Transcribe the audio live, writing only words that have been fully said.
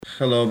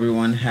Hello,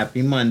 everyone.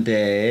 Happy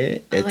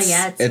Monday.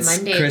 It's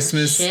Monday.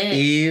 Christmas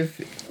Eve.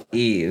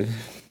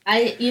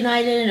 I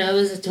didn't know it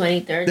was the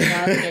 23rd. So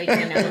I was getting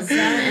my nails done,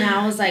 and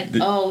I was like,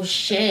 oh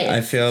shit,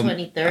 I feel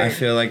 23rd. I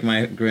feel like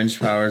my Grinch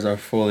powers are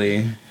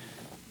fully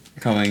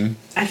coming.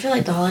 I feel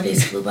like the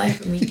holidays flew by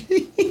for me.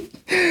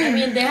 I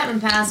mean, they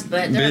haven't passed,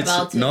 but they're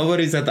about to.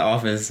 Nobody's at the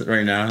office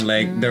right now.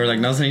 Like, they were like,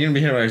 Nelson, you're going to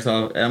be here by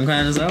yourself. And I'm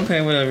kind of just like, okay,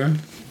 whatever.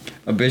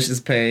 A bitch is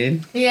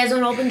paid. You guys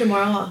don't open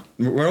tomorrow?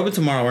 We're open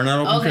tomorrow. We're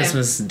not open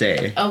Christmas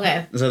Day.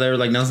 Okay. So they were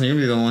like, Nelson, you're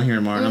going to be the one here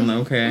tomorrow. And I'm like,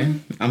 okay.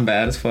 I'm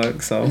bad as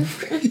fuck, so.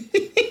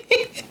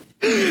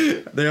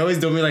 They always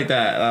do me like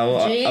that. I'll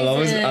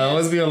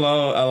always be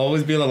alone. I'll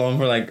always be alone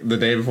for like the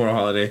day before a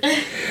holiday.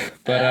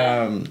 But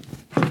I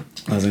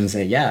was gonna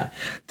say, yeah.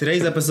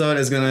 Today's episode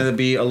is gonna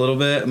be a little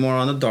bit more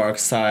on the dark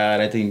side.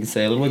 I think you could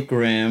say a little bit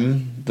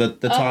grim. The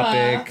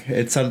topic.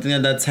 It's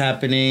something that's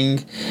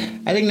happening,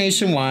 I think,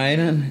 nationwide.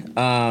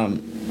 I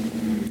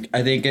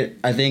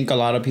think a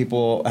lot of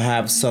people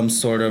have some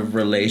sort of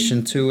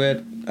relation to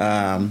it.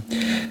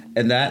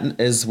 And that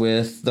is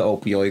with the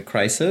opioid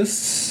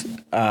crisis.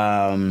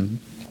 I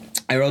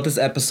wrote this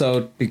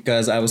episode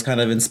because I was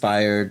kind of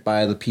inspired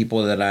by the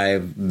people that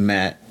I've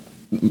met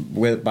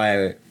with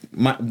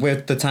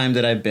the time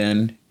that I've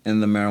been in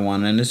the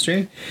marijuana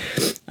industry.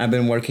 I've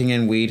been working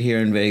in weed here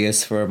in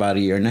Vegas for about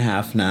 1.5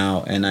 years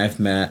now, and I've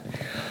met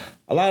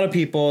a lot of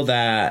people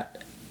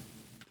that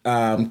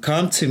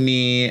come to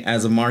me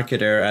as a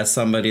marketer, as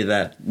somebody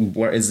that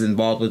is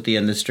involved with the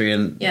industry,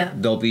 and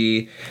they'll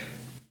be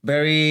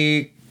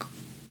very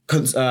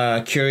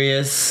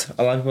curious,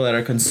 a lot of people that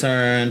are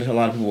concerned, a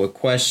lot of people with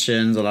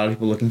questions, a lot of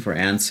people looking for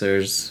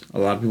answers, a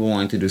lot of people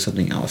wanting to do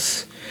something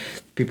else.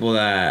 People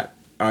that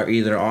are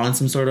either on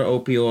some sort of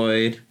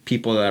opioid,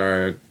 people that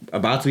are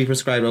about to be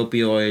prescribed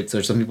opioids,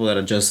 or some people that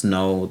just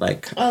know,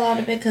 like... A lot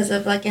of it because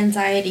of, like,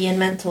 anxiety and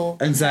mental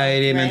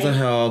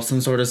health,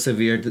 some sort of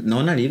severe...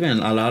 No, not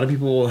even. A lot of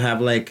people will have,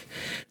 like,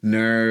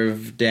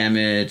 nerve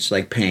damage,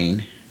 like,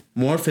 pain.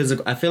 More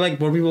physical... I feel like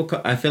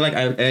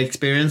I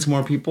experience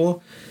more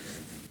people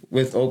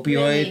with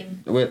opioid...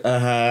 Really?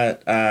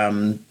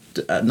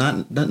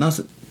 Not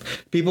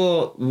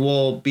people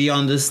will be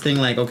on this thing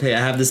like, okay, I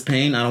have this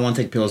pain, I don't want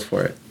to take pills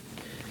for it.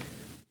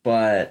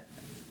 But,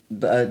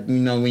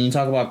 when you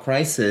talk about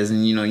crisis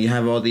and, you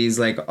have all these,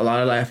 like, a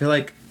lot of, like, I feel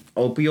like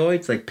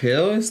opioids, like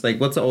pills,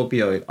 like, what's an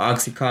opioid?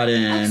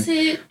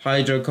 Oxycontin,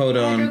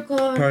 hydrocodone,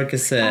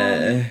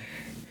 Percocet.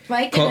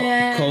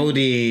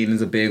 Codeine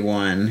is a big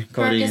one.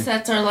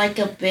 Percocets are, like,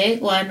 a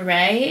big one,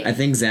 right? I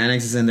think Xanax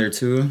is in there,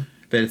 too.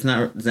 But it's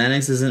not...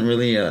 Xanax isn't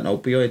really an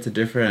opioid. It's a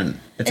different...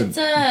 It's an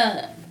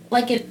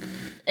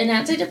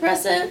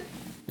antidepressant?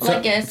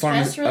 Like a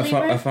stress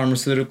reliever? A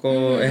pharmaceutical...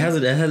 Mm-hmm. It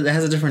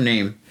has a different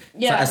name.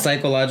 Yeah. A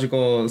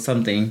psychological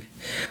something.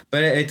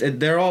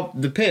 But they're all...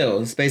 The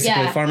pills,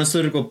 basically. Yeah.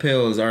 Pharmaceutical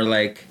pills are,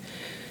 like,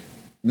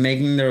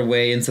 making their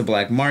way into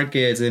black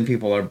markets, and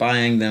people are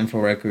buying them for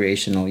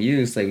recreational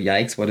use. Like,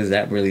 yikes, what does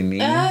that really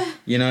mean?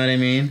 You know what I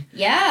mean?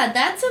 Yeah,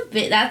 that's a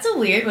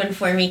weird one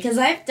for me, because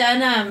I've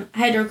done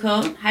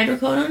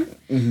hydrocodone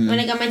when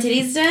I got my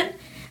titties done.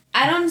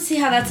 I don't see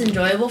how that's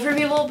enjoyable for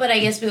people, but I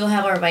guess we all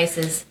have our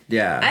vices.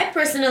 Yeah. I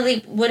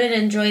personally wouldn't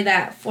enjoy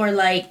that for,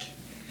 like,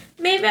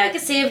 maybe I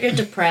could see if you're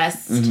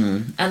depressed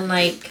and,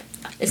 like,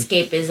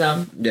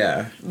 escapism.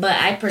 Yeah. But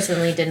I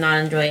personally did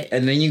not enjoy it.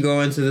 And then you go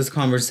into this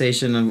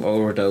conversation of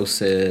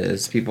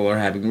overdoses. People are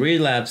having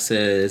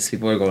relapses.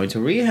 People are going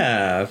to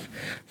rehab.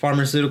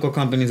 Pharmaceutical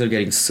companies are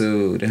getting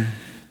sued.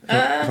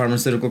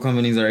 Pharmaceutical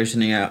companies are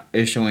issuing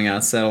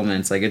out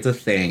settlements. Like, it's a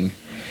thing.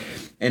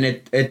 And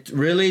it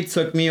really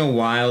took me a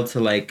while to,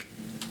 like,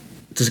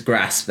 just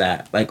grasp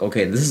that. Like,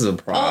 okay, this is a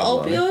problem.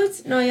 Oh,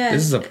 opioids? No, yeah.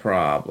 This is a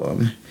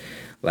problem.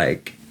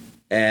 Like...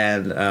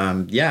 And,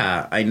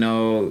 I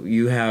know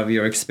you have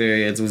your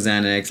experience with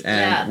Xanax,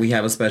 and we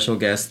have a special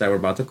guest that we're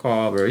about to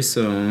call very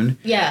soon.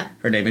 Yeah.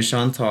 Her name is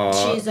Chantal.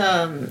 She's,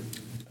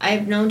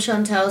 I've known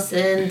Chantal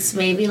since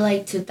maybe,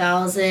 like,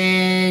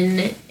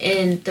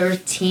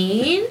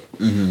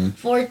 2013,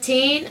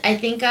 14. I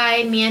think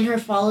me and her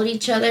followed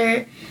each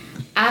other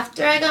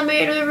after I got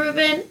married with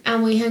Ruben,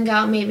 and we hung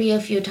out maybe a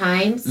few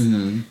times.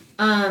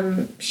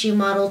 She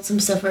modeled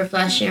some stuff for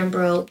Flashy and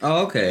Broke.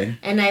 Oh, okay.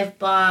 And I've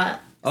bought...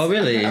 Oh,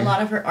 really? A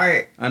lot of her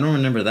art. I don't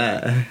remember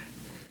that.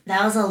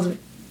 That was a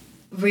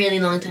really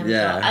long time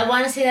ago. I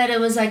want to say that it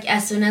was, like,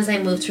 as soon as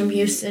I moved from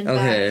Houston.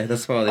 Okay,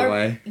 that's probably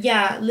why.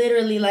 Yeah,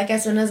 literally, like,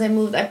 as soon as I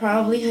moved, I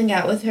probably hung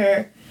out with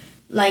her,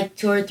 like,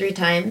 2 or 3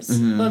 times.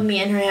 But me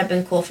and her have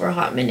been cool for a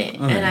hot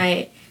minute. Okay.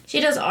 And she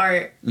does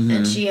art,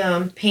 and she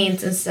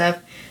paints and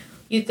stuff.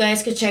 You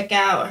guys could check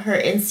out her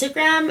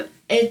Instagram.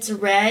 It's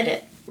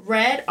Red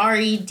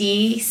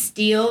RED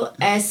Steel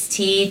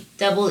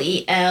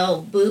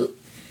STEEL boot.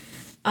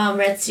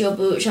 Red Steel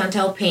Boot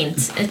Chantel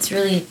paints. It's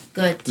really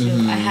good too.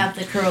 I have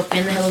the Kuropi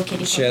and the Hello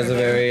Kitty. She has a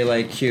very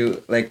like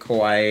cute, like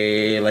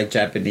kawaii, like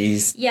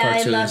Japanese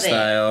cartoon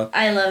style.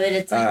 I love it.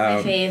 It's like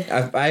my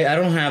fave. I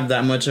don't have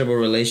that much of a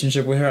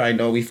relationship with her. I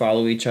know we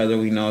follow each other.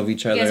 We know of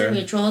each other. You guys are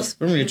mutuals.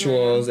 We're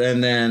mutuals,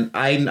 and then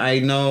I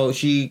know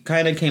she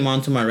kind of came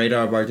onto my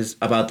radar about this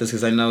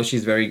because I know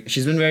she's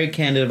been very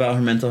candid about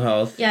her mental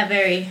health. Yeah,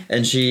 very.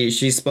 And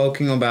she's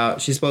spoken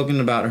about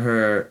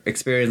her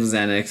experience with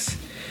Xanax.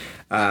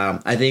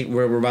 I think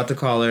we're about to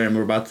call her and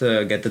we're about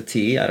to get the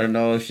tea. I don't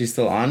know if she's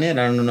still on it.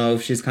 I don't know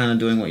if she's kind of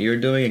doing what you're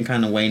doing and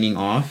kind of waning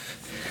off.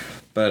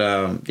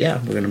 But yeah,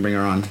 we're going to bring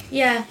her on.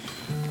 Yeah.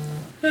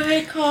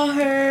 I call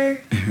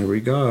her. Here we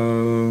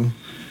go.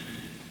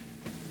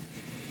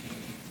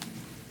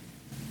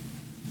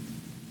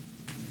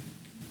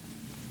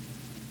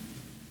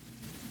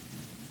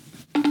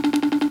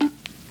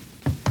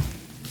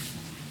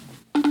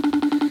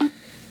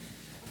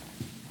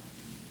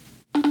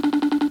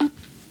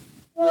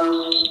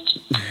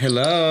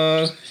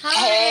 Hello.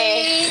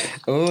 Hey.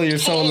 Oh, you're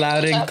so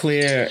loud and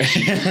clear.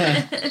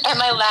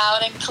 Am I loud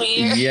and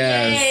clear?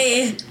 Yes.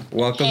 Yay.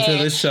 Welcome to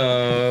the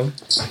show.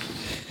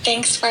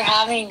 Thanks for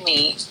having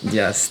me.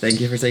 Yes, thank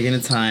you for taking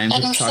the time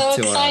to talk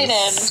to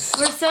us.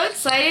 We're so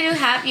excited to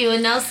have you.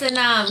 And Nelson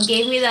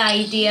gave me the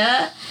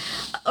idea,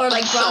 or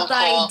like brought the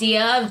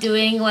idea of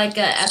doing like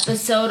an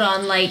episode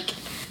on like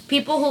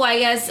people who I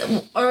guess,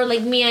 or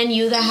like me and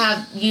you that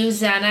have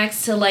used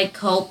Xanax to like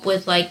cope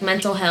with like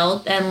mental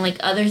health and like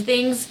other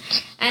things,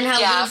 and how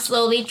we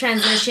slowly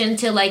transition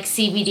to like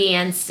CBD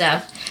and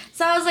stuff.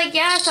 So I was like,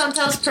 yeah,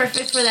 Chantel's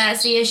perfect for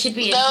that, so you should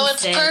be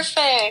interested. No, it's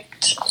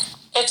perfect.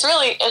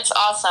 It's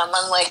awesome.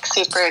 I'm like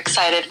super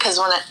excited because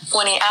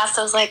when he asked,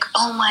 I was like,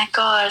 oh my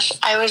gosh,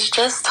 I was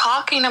just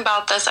talking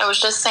about this. I was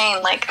just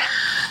saying like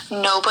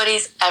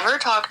nobody's ever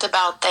talked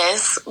about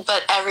this,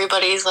 but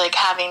everybody's like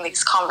having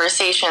these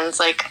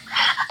conversations. Like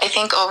I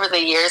think over the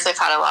years I've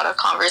had a lot of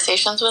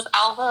conversations with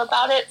Alva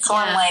about it, so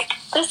I'm like,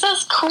 this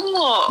is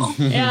cool.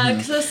 Yeah,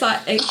 because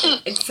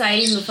it's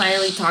exciting to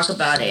finally talk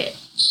about it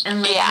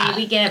and like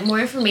maybe get more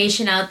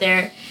information out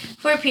there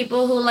for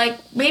people who like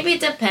maybe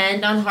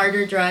depend on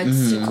harder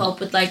drugs to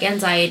cope with like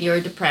anxiety or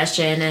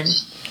depression, and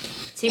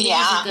CBD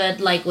is a good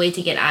like way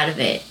to get out of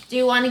it. Do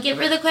you want to give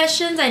her the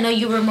questions? I know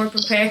you were more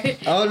prepared.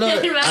 Oh no,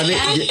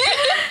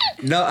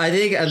 I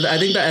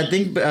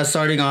think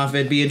starting off,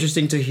 it'd be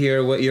interesting to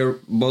hear what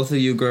both of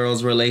you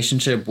girls'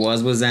 relationship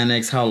was with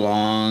Xanax. How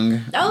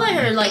long? I'll let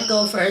her like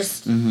go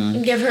first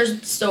and give her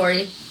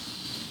story.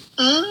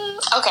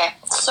 Okay,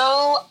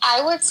 so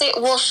I would say,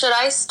 well, should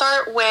I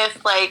start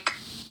with like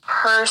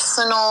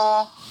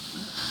personal,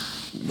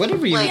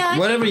 whatever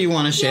you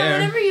want to share.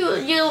 Whatever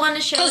you want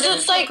to share. Because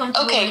it's like,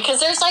 okay, because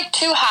there's like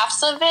two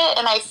halves of it,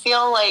 and I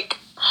feel like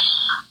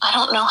I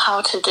don't know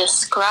how to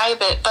describe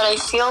it, but I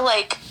feel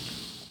like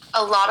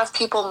a lot of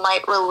people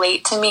might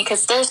relate to me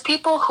because there's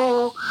people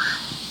who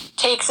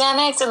take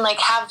Xanax and like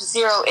have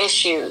zero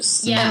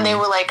issues, and they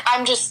were like,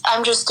 I'm just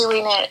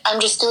doing it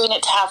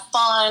to have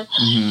fun.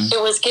 It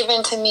was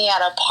given to me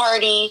at a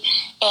party,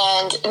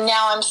 and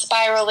now I'm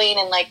spiraling,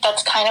 and like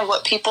that's kind of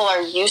what people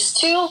are used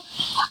to.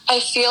 I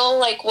feel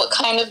like what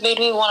kind of made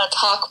me want to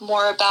talk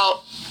more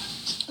about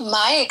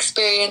my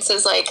experience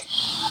is like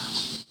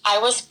I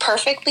was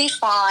perfectly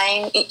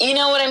fine. You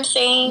know what I'm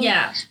saying?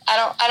 Yeah.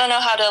 I don't know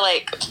how to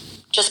like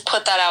just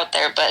put that out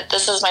there, but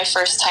this is my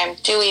first time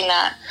doing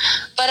that.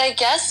 But I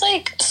guess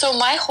like, so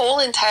my whole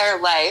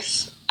entire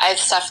life, I've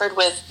suffered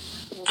with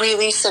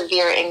really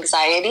severe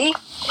anxiety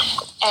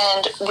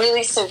and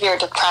really severe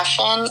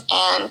depression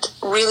and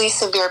really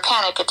severe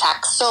panic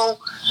attacks. So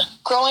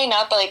growing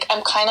up, like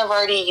I'm kind of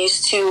already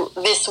used to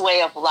this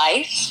way of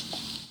life,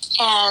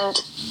 and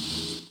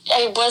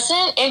I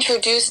wasn't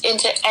introduced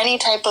into any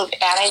type of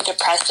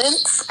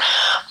antidepressants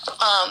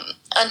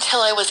until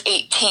I was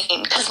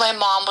 18, because my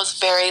mom was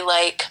very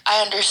like,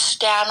 I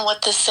understand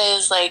what this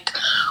is, like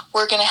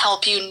we're going to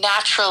help you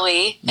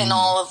naturally in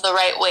all of the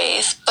right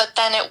ways. But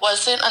then it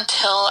wasn't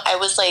until I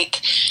was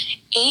like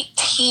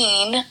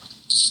 18,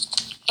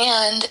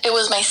 and it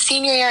was my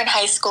senior year in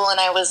high school, and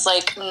I was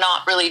like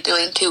not really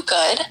doing too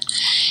good.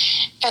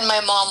 And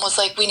my mom was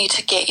like, we need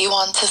to get you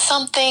onto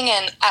something.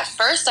 And at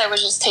first I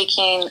was just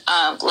taking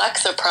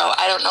Lexapro.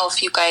 I don't know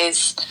if you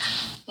guys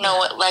know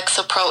what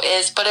Lexapro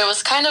is, but it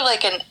was kind of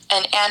like an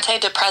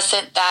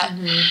antidepressant that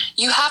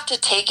you have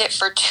to take it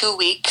for 2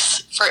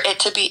 weeks for it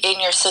to be in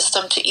your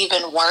system to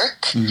even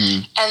work.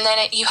 And then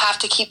you have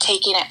to keep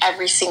taking it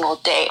every single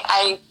day.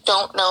 I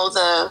don't know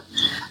the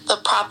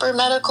proper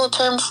medical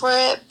term for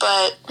it,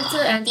 but it's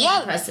an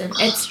antidepressant.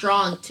 It's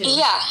strong too.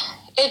 Yeah.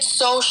 It's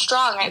so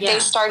strong. Yeah. They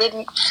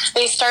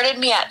started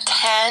me at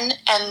 10,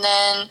 and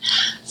then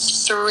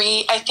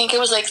 3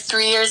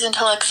 years into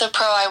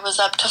Lexapro, I was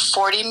up to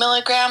 40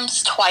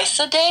 milligrams twice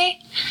a day.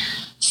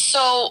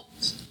 So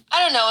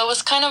I don't know, it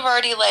was kind of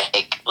already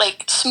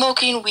like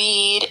smoking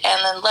weed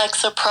and then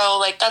Lexapro,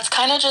 like that's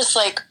kind of just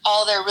like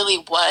all there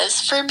really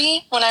was for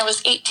me when I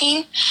was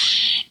 18.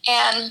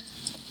 And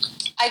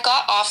I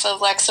got off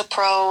of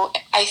Lexapro,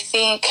 I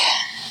think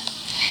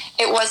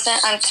it wasn't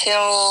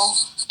until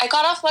I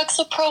got off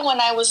Lexapro when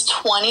I was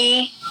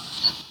 20.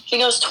 I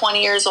think I was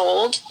 20 years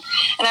old,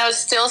 and I was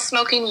still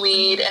smoking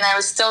weed, and I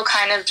was still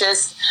kind of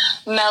just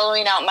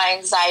mellowing out my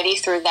anxiety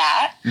through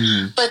that.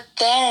 Mm-hmm. But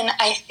then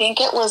I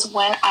think it was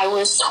when I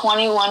was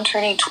 21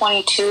 turning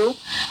 22,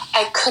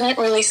 I couldn't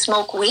really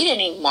smoke weed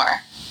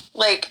anymore.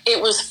 Like,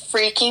 it was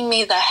freaking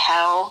me the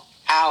hell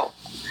out.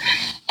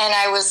 And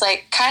I was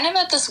like kind of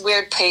at this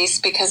weird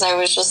pace because I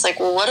was just like,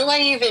 well, what do I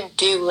even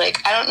do?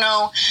 Like, I don't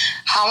know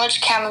how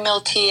much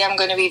chamomile tea I'm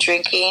going to be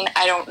drinking.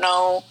 I don't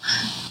know.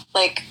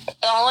 Like,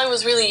 all I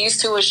was really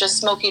used to was just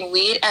smoking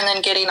weed and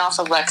then getting off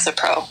of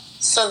Lexapro.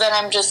 So then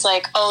I'm just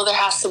like, oh, there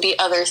has to be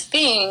other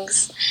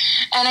things.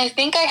 And I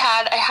think I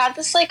had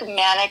this like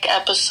manic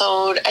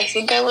episode. I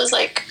think I was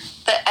like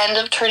the end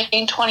of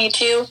turning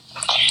 22.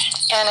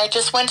 And I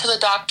just went to the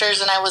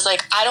doctors and I was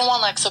like, I don't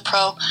want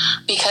Lexapro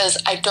because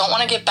I don't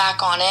want to get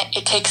back on it.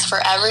 It takes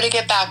forever to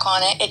get back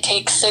on it. It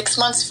takes 6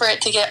 months for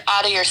it to get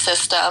out of your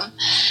system.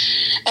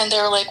 And they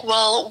were like,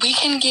 well, we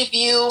can give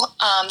you,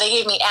 they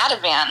gave me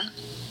Ativan.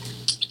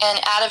 And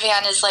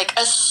Ativan is like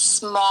a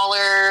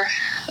smaller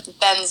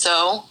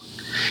benzo.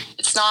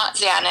 It's not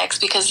Xanax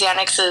because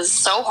Xanax is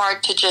so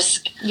hard to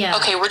just,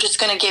 okay, we're just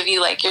going to give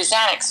you like your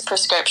Xanax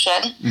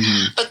prescription.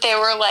 Mm-hmm. But they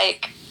were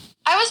like,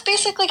 I was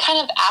basically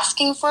kind of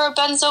asking for a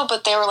benzo,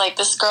 but they were like,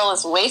 this girl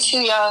is way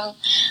too young.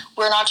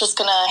 We're not just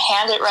going to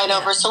hand it right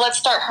over. So let's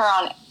start her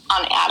on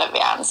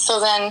Ativan. So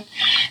then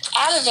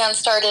Ativan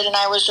started and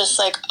I was just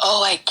like,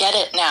 oh, I get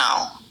it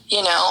now.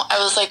 You know, I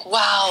was like,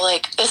 wow,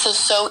 like this is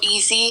so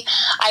easy.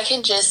 I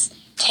can just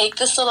take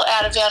this little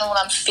Ativan when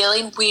I'm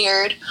feeling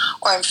weird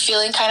or I'm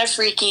feeling kind of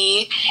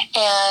freaky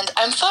and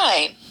I'm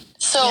fine.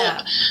 So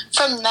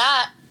from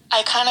that,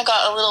 I kind of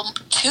got a little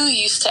too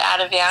used to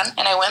Ativan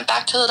and I went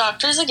back to the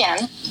doctors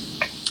again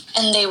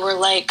and they were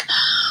like,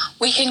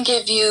 we can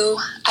give you,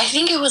 I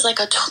think it was like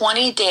a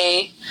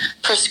 20-day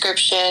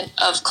prescription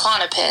of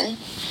Klonopin.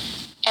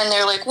 And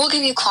they're like, we'll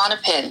give you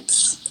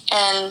Klonopins.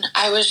 And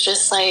I was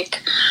just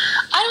like,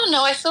 I don't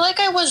know. I feel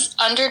like I was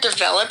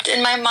underdeveloped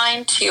in my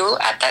mind, too,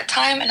 at that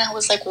time. And I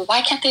was like, well,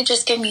 why can't they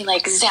just give me,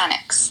 like,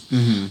 Xanax?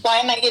 Mm-hmm. Why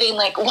am I getting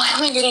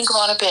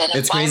Klonopin?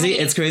 It's crazy.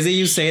 It's crazy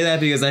you say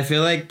that because I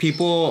feel like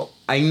people,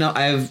 I know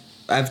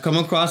I've come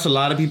across a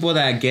lot of people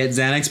that get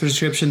Xanax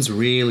prescriptions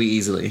really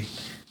easily.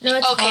 No,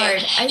 it's hard.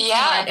 It's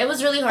hard. It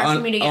was really hard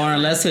for me to get Or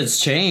unless it's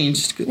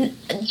changed.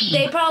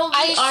 They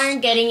probably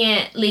aren't getting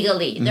it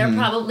legally. Mm-hmm. They're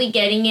probably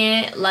getting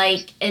it,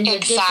 like, in the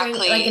different...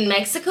 Like, in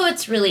Mexico,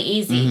 it's really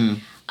easy. Mm-hmm.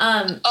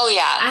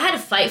 I had to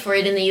fight for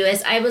it in the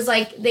U.S. I was,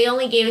 like... They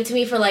only gave it to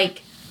me for,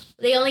 like...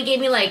 They only gave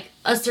me, like,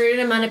 a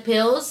certain amount of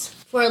pills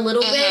for a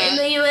little bit in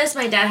the U.S.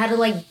 My dad had to,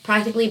 like,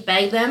 practically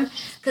beg them.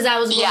 Because I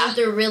was going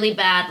through really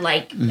bad,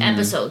 like,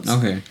 episodes.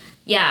 Okay.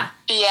 Yeah.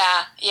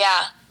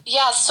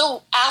 Yeah,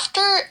 so after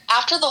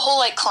the whole,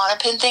 like,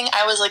 Klonopin thing,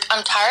 I was like,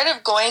 I'm tired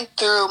of going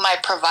through my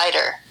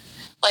provider.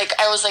 Like,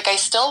 I was like, I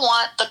still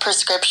want the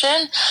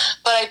prescription,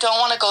 but I don't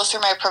want to go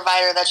through my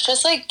provider. That's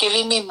just, like,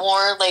 giving me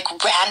more, like,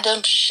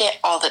 random shit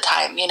all the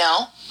time, you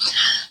know?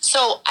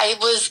 So it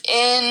was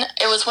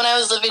when I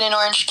was living in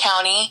Orange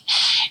County,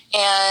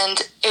 and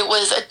it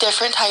was a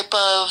different type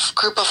of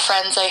group of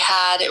friends I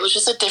had. It was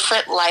just a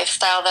different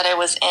lifestyle that I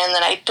was in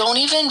that I don't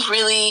even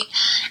really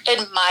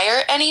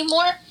admire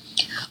anymore.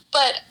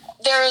 But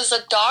there is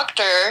a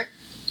doctor,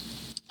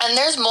 and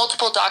there's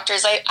multiple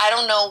doctors. I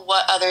don't know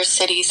what other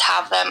cities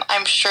have them.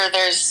 I'm sure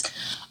there's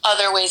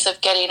other ways of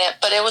getting it.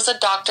 But it was a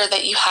doctor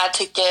that you had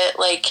to get,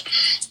 like,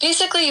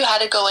 basically you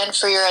had to go in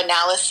for your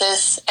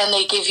analysis, and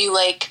they give you,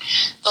 like,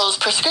 those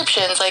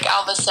prescriptions. Like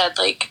Alva said,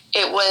 like,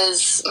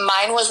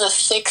 mine was a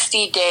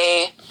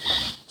 60-day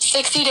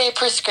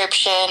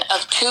prescription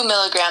of 2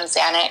 milligrams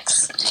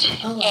Xanax.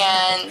 Oh, wow.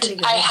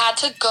 And I had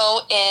to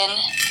go in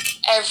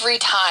every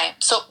time.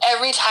 So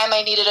every time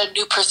I needed a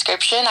new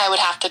prescription, I would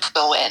have to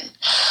go in.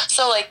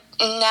 So, like,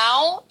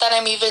 now that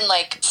I'm even,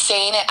 like,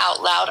 saying it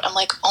out loud, I'm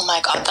like, oh my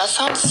God, that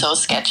sounds so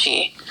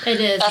sketchy. It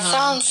is.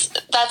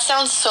 That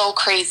sounds so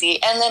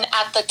crazy. And then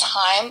at the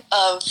time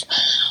of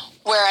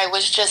where I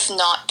was just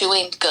not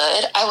doing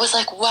good, I was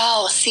like,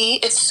 wow, see,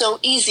 it's so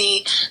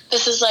easy.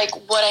 This is, like,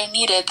 what I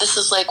needed. This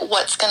is, like,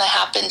 what's going to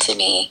happen to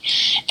me.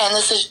 And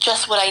this is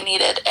just what I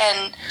needed.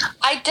 And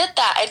I did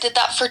that. I did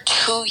that for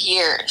 2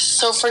 years.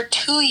 So for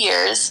 2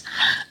 years,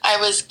 I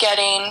was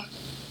getting,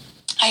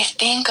 I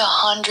think,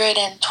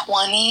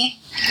 120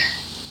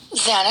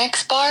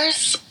 Xanax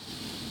bars.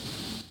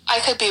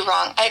 I could be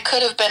wrong. I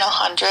could have been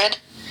 100.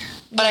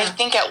 But I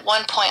think at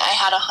one point I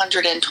had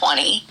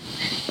 120.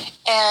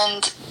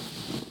 And...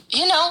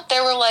 you know, they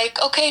were like,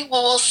 okay,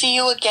 well, we'll see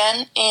you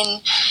again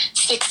in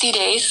 60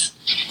 days.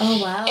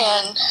 Oh, wow.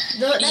 And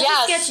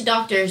that's sketchy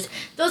doctors.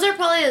 Those are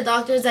probably the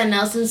doctors that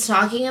Nelson's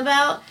talking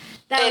about.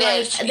 That,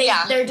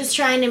 they're just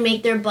trying to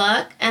make their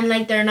buck, and,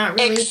 like, they're not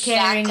really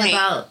caring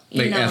about,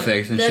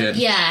 ethics and shit.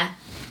 Yeah.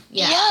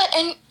 Yeah,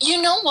 and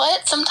you know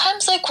what?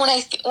 Sometimes, like, when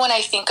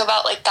I think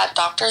about, like, that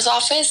doctor's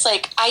office,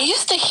 like, I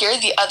used to hear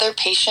the other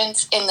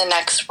patients in the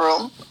next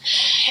room,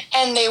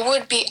 and they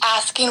would be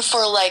asking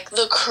for, like,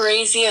 the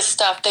craziest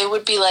stuff. They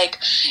would be like,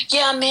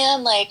 yeah,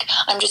 man, like,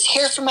 I'm just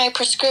here for my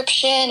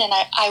prescription, and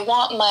I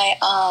want my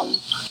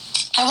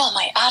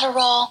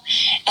Adderall,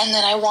 and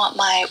then I want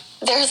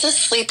there's this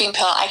sleeping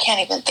pill. I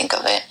can't even think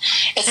of it.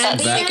 It's that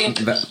sleeping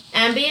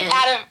Ambien?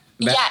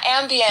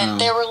 Ambien.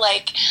 They were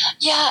like,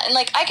 yeah, and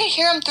like I could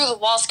hear them through the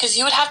walls because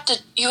you would have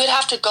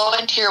to go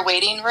into your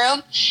waiting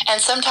room,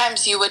 and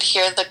sometimes you would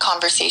hear the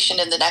conversation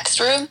in the next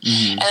room,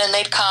 and then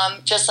they'd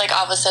come, just like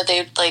Ava said,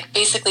 they'd like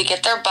basically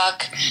get their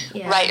buck,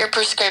 write your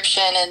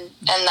prescription, and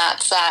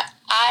that's that.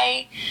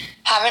 I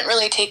haven't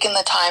really taken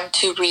the time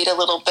to read a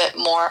little bit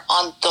more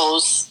on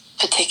those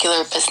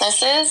particular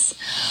businesses,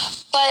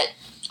 but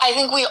I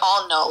think we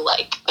all know,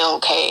 like,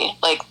 okay,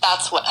 like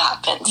that's what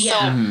happened. So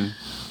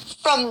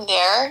from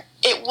there,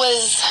 it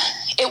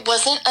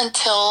wasn't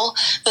until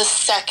the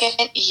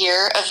second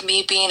year of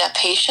me being a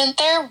patient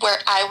there where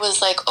I was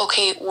like,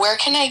 okay, where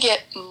can I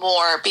get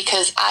more?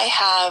 Because I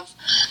have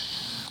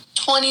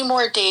 20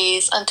 more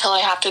days until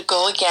I have to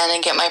go again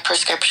and get my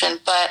prescription,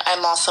 but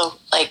I'm also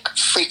like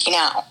freaking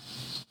out.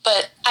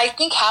 But I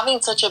think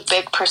having such a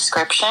big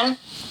prescription,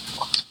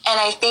 and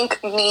I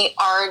think me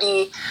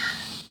already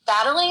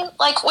battling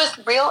like with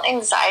real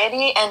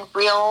anxiety and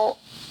real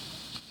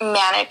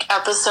manic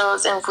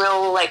episodes and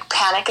real like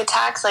panic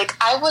attacks, like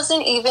I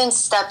wasn't even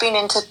stepping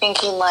into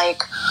thinking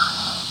like,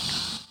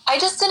 I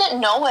just didn't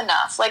know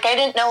enough. Like I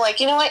didn't know, like,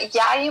 you know what,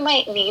 yeah, you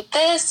might need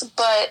this,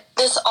 but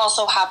this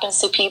also happens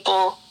to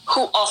people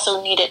who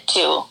also need it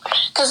too.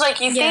 Because like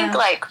you think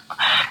like,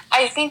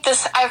 I think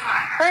this, I've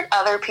heard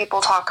other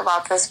people talk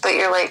about this, but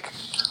you're like,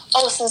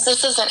 oh, since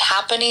this isn't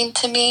happening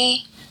to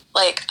me,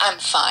 like I'm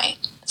fine.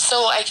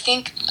 So I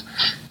think,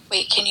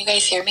 wait, can you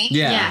guys hear me?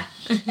 Yeah.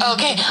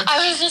 Okay,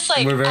 I was just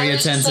like... We're very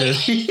attentive.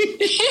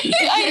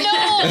 I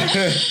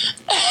know.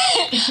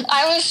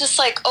 I was just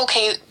like,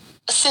 okay,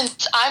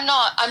 since I'm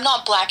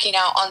not blacking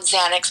out on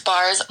Xanax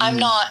bars, I'm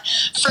not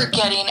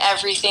forgetting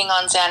everything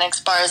on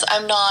Xanax bars,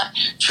 I'm not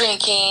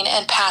drinking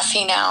and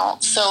passing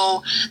out,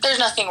 so there's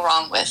nothing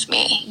wrong with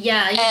me.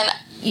 Yeah, and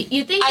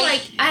you think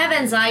like I have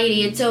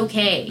anxiety, it's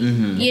okay,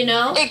 you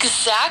know?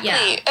 Exactly.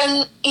 Yeah.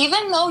 And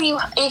even though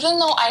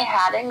I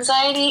had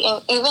anxiety,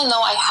 and even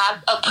though I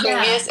had a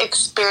previous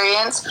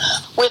experience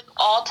with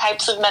all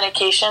types of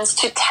medications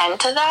to tend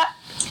to that,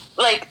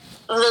 like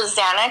the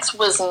Xanax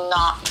was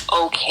not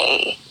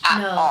okay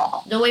at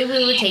all. The way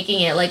we were taking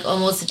it, like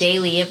almost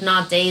daily, if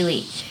not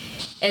daily,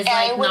 is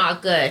like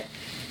not good.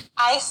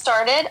 I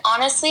started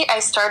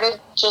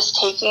just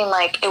taking,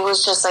 like, it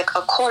was just, like,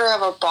 a quarter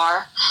of a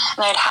bar,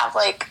 and I'd have,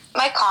 like,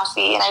 my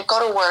coffee, and I'd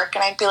go to work,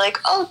 and I'd be like,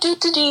 oh,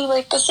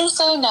 like, this is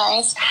so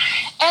nice.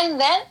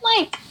 And then,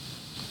 like,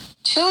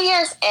 2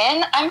 years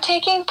in, I'm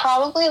taking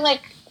probably,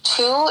 like,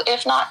 2,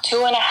 if not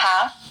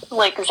 2.5,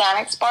 like,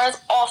 Xanax bars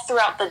all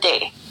throughout the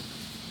day.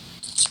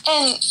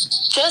 And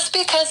just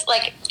because,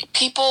 like,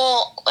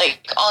 people, like,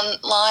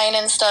 online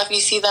and stuff,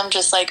 you see them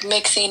just, like,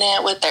 mixing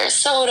it with their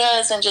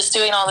sodas and just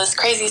doing all this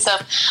crazy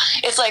stuff.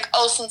 It's like,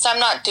 oh, since I'm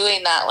not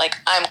doing that, like,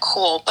 I'm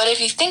cool. But if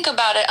you think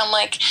about it, I'm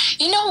like,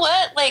 you know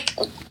what? Like,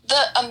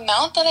 the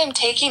amount that I'm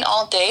taking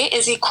all day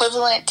is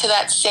equivalent to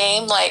that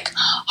same, like,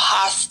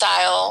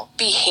 hostile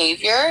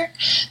behavior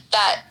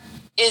that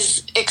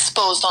is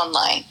exposed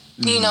online.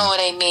 You know what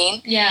I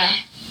mean? Yeah.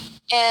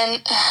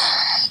 And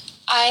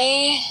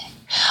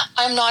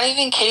I'm not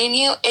even kidding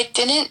you. It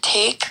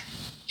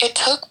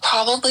took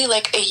probably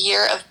like a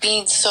year of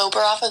being sober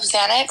off of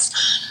Xanax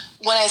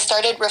when I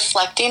started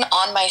reflecting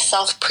on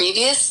myself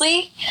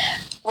previously,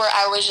 where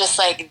I was just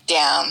like,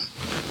 damn,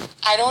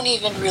 I don't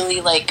even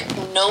really like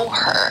know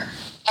her.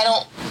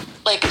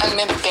 I'm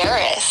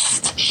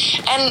embarrassed.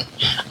 And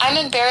I'm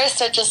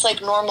embarrassed at just like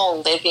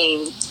normal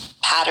living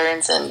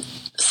patterns and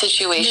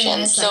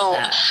situations. So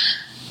like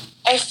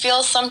I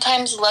feel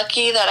sometimes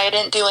lucky that I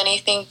didn't do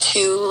anything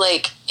too,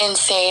 like,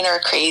 insane or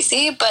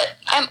crazy, but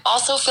I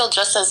also feel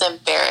just as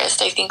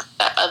embarrassed. I think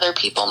that other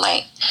people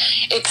might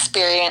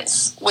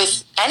experience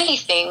with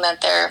anything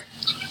that they're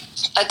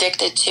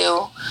addicted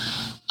to.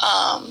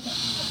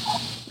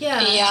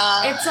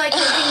 Yeah. It's like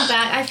looking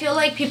back, I feel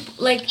like people,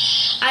 like,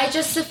 I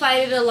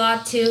justified it a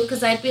lot, too,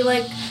 because I'd be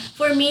like,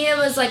 for me, it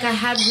was like I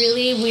had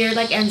really weird,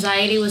 like,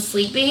 anxiety with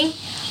sleeping.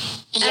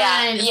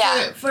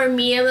 For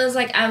me, it was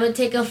like I would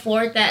take a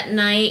 4th at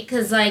night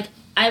because like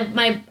I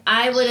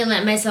wouldn't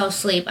let myself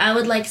sleep. I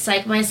would like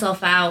psych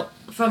myself out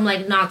from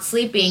like not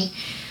sleeping.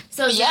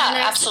 So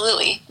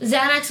absolutely.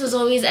 Xanax was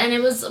always, and it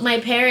was my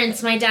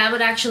parents. My dad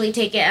would actually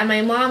take it, and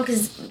my mom,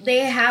 because they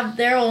have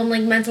their own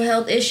like mental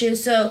health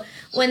issues. So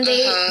when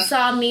they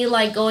saw me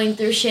like going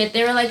through shit,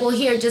 they were like, "Well,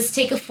 here, just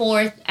take a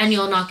 4th, and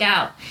you'll knock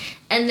out."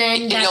 And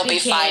then you'll be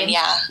fine,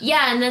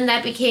 Yeah, and then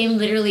that became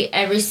literally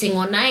every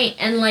single night.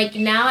 And, like,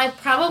 now I've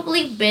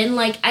probably been,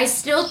 like, I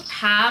still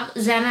have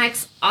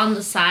Xanax on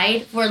the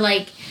side for,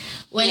 like,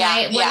 when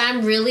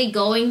I'm really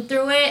going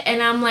through it.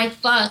 And I'm like,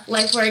 fuck.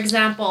 Like, for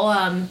example,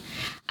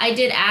 I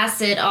did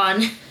acid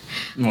on.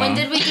 When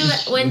did we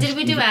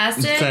do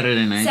acid?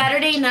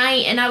 Saturday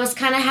night, and I was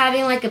kind of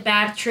having like a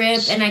bad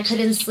trip, and I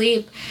couldn't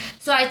sleep.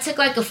 So I took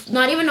like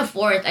not even a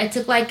fourth. I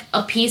took like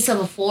a piece of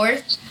a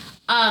fourth.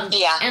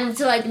 And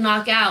to like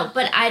knock out,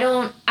 but I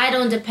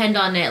don't depend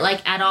on it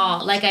like at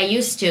all, like I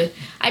used to.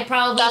 I'd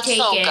probably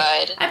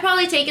I'd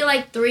probably take it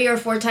like 3 or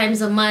 4 times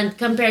a month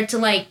compared to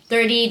like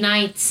 30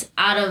 nights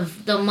out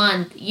of the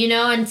month, you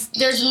know. And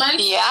there's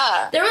months.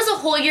 Yeah. There was a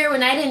whole year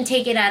when I didn't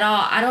take it at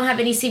all. I don't have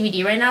any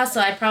CBD right now,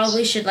 so I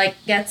probably should like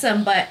get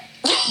some. But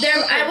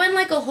I went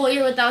like a whole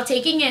year without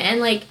taking it,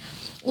 and like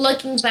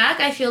looking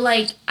back, I feel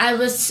like I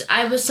was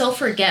so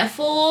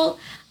forgetful.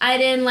 I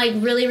didn't, like,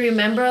 really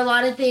remember a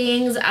lot of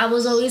things. I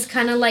was always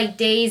kind of, like,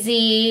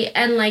 daisy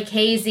and, like,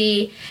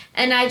 hazy.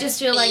 And I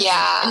just feel like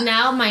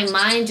now my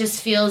mind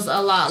just feels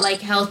a lot, like,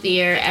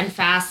 healthier and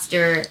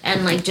faster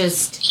and, like,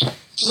 just,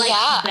 like,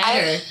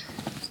 better.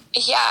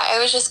 I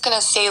was just going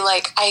to say,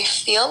 like, I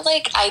feel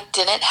like I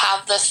didn't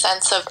have the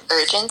sense of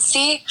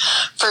urgency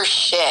for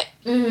shit.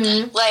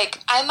 Mm-hmm. Like,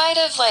 I might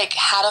have, like,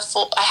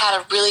 I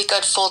had a really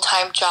good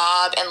full-time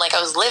job, and, like,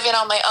 I was living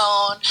on my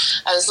own.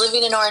 I was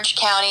living in Orange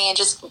County and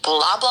just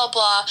blah, blah,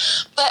 blah.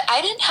 But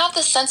I didn't have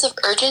the sense of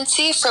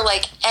urgency for,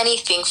 like,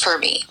 anything for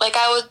me. Like,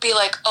 I would be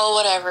like, oh,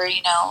 whatever,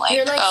 you know, like,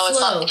 you're, like,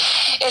 slow.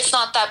 It's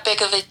not that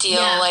big of a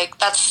deal. Yeah. Like,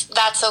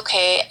 that's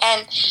okay.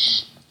 And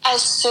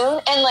as soon,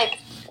 and, like,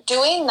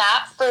 doing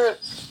that for,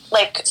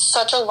 like,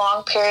 such a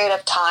long period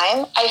of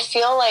time, I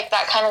feel like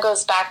that kind of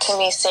goes back to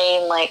me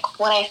saying, like,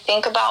 when I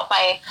think about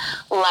my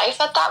life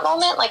at that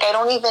moment, like, I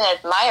don't even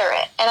admire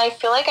it. And I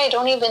feel like I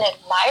don't even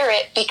admire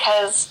it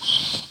because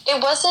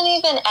it wasn't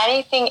even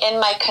anything in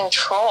my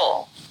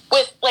control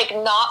with, like,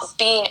 not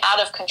being out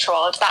of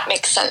control, if that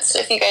makes sense,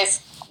 if you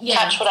guys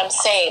catch what I'm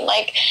saying.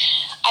 Like,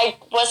 I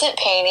wasn't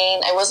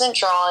painting, I wasn't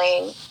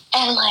drawing,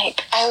 and,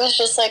 like, I was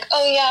just like,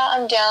 oh, yeah,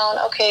 I'm down.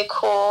 Okay,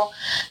 cool.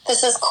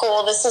 This is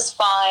cool. This is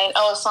fine.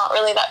 Oh, it's not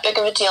really that big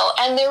of a deal.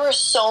 And there were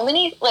so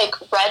many, like,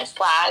 red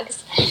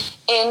flags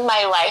in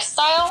my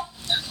lifestyle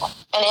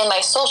and in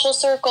my social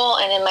circle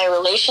and in my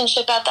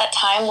relationship at that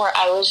time where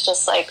I was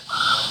just like,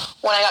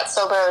 when I got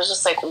sober, I was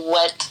just like,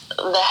 what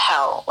the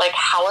hell? Like,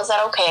 how is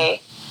that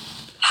okay?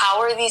 How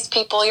are these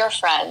people your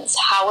friends?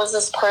 How is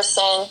this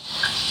person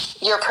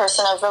your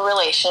person of a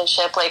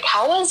relationship? Like,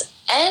 how is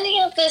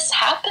any of this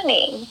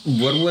happening?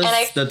 What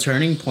was the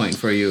turning point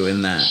for you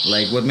in that?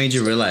 Like, what made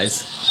you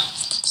realize?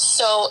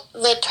 So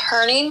the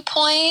turning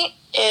point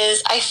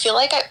is, I feel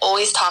like I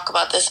always talk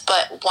about this,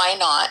 but why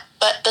not?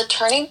 But the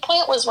turning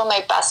point was when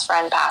my best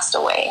friend passed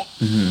away.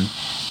 Mm-hmm.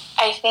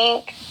 I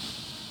think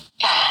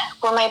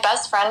when my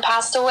best friend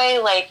passed away,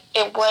 like,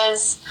 it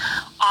was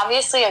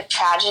obviously a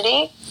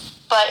tragedy,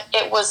 but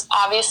it was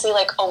obviously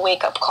like a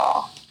wake-up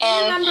call.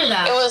 And I remember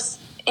that. It was,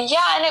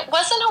 yeah, and it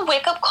wasn't a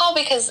wake-up call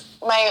because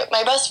my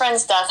best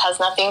friend's death has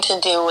nothing to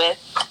do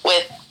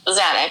with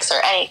Xanax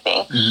or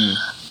anything. Mm-hmm.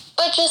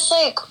 But just,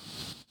 like,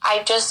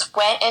 I just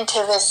went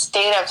into this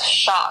state of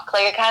shock.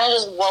 Like, I kind of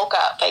just woke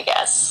up, I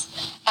guess.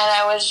 And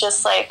I was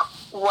just like,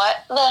 what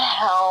the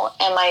hell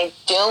am I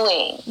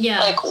doing? Yeah.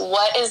 Like,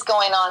 what is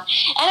going on?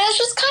 And it was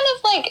just kind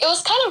of like, it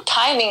was kind of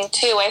timing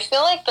too. I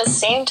feel like the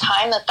same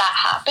time that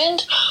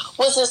happened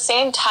was the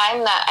same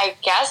time that I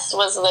guess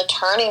was the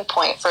turning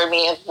point for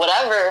me of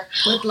whatever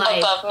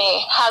above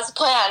me has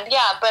planned.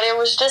 Yeah, but it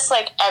was just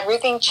like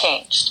everything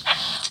changed.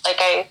 Like,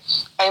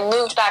 I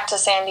moved back to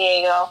San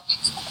Diego.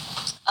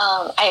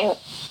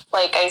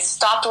 I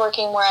stopped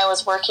working where I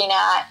was working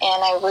at,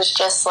 and I was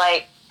just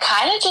like,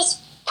 kind of just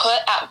put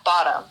at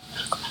bottom,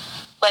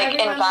 like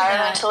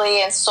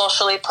environmentally and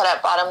socially put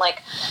at bottom.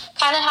 Like,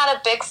 kind of had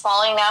a big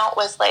falling out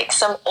with like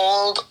some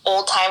old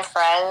time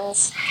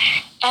friends,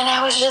 and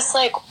I was just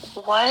like,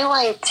 what do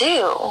I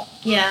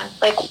do? Yeah,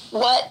 like,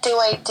 what do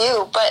I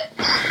do? But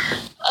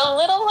a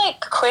little like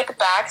quick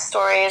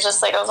backstory is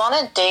just like, I was on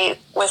a date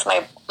with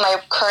my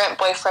current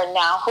boyfriend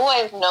now, who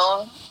I've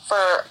known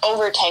for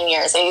over 10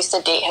 years. I used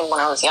to date him when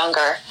I was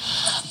younger.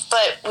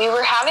 But we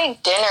were having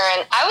dinner,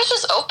 and I was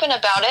just open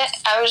about it.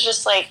 I was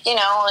just like, you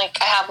know, like,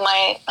 I have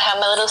my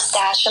little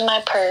stash in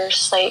my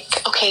purse.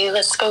 Like, okay,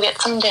 let's go get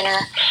some dinner.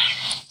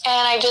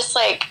 And I just,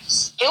 like,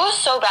 it was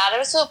so bad. It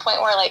was to the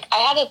point where, like, I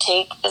had to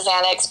take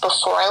Xanax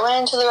before I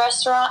went into the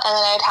restaurant, and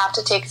then I'd have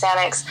to take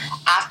Xanax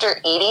after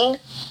eating,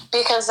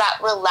 because that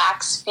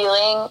relaxed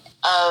feeling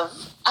of,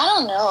 I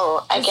don't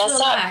know, I guess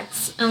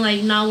relax and,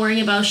 like, not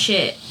worrying about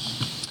shit.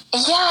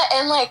 Yeah,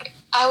 and, like,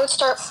 I would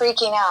start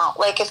freaking out.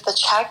 Like, if the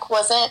check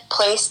wasn't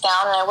placed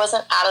down and I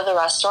wasn't out of the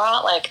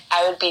restaurant, like,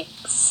 I would be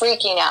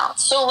freaking out.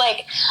 So,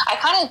 like, I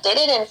kind of did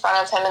it in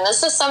front of him, and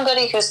this is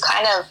somebody who's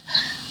kind of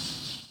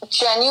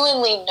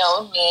genuinely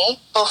known me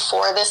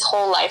before this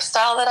whole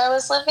lifestyle that I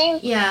was living.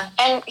 Yeah.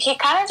 And he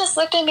kind of just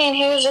looked at me, and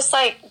he was just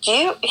like, do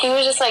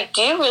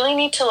you really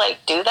need to, like,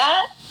 do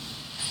that?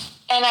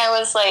 And I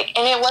was like,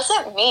 and it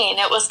wasn't mean.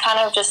 It was kind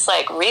of just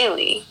like,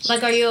 really?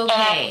 Like, are you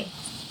okay?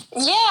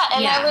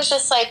 I was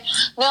just like,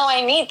 no, I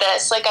need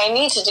this. Like, I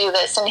need to do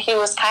this. And he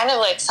was kind of,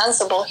 like,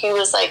 sensible. He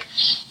was like,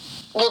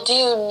 well, do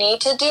you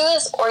need to do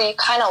this, or you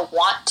kind of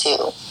want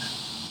to?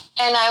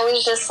 And I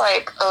was just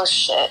like, oh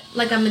shit.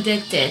 Like I'm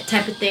addicted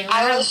type of thing.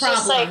 I was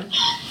just like,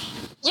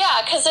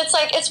 yeah, because it's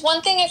like, it's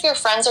one thing if your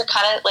friends are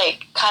kind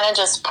of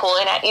just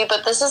pulling at you,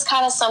 but this is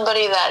kind of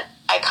somebody that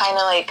I kind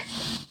of like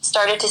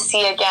started to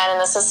see again,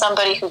 and this is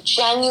somebody who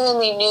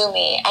genuinely knew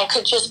me and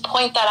could just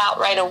point that out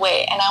right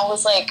away. And I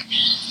was like,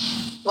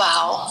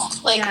 wow,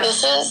 like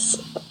this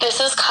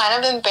is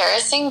kind of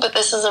embarrassing, but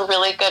this is a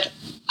really good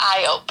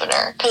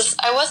eye-opener, because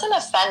I wasn't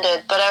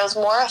offended, but I was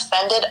more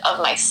offended of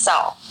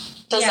myself.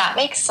 Does that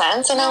make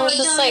sense? And I was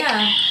just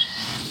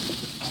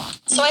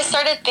so I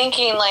started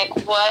thinking, like,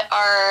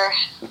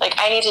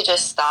 I need to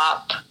just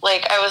stop.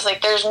 Like, I was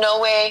like, there's no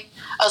way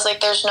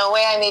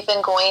I'm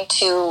even going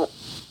to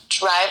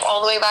drive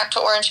all the way back to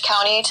Orange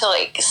County to,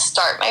 like,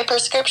 start my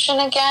prescription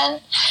again.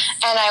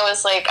 And I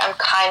was like, I'm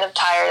kind of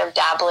tired of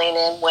dabbling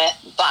in with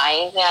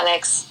buying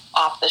Xanax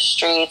off the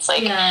streets.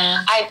 Like,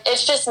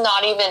 it's just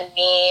not even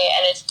me,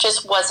 and it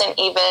just wasn't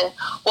even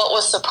what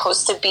was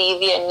supposed to be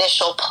the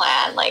initial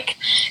plan. Like,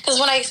 because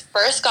when I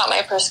first got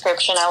my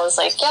prescription, I was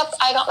like, yep,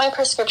 I got my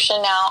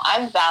prescription now,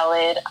 I'm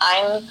valid,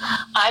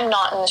 I'm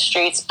not in the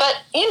streets. But,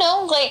 you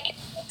know, like,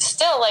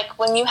 still, like,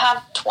 when you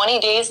have 20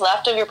 days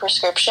left of your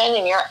prescription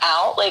and you're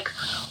out, like,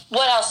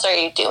 what else are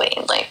you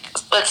doing? Like,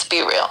 let's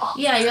be real.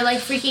 Yeah, you're,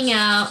 like, freaking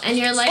out, and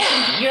you're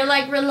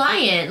like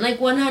reliant, like,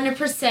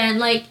 100%,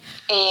 like,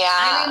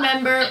 I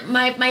remember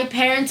my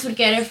parents would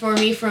get it for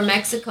me from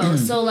Mexico.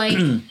 So, like,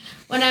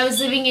 when I was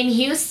living in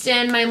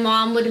Houston, my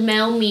mom would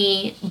mail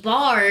me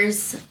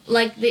bars.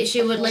 Like,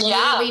 she would, like,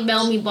 literally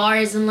mail me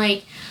bars. And,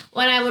 like,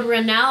 when I would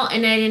run out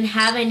and I didn't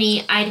have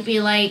any, I'd be,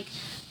 like,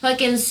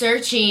 fucking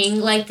searching,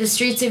 like, the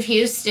streets of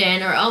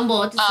Houston or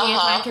Humboldt to see if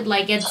I could,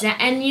 like, get...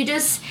 And you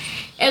just...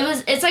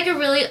 It's, like, a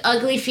really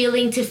ugly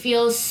feeling to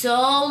feel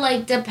so,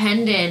 like,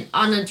 dependent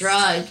on a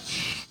drug.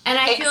 And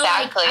I feel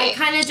like I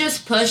kind of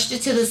just pushed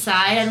it to the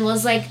side and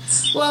was like,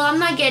 well, I'm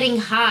not getting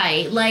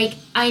high. Like,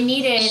 I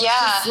need it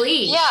to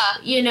sleep. Yeah.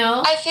 You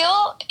know? I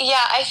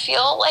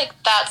feel like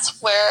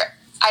that's where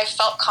I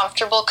felt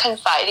comfortable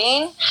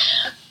confiding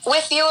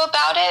with you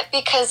about it,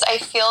 because I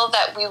feel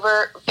that we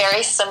were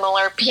very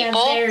similar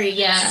people.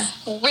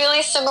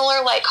 Really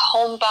similar, like,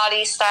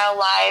 homebody style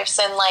lives,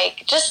 and,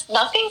 like, just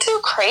nothing too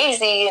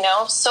crazy, you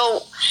know?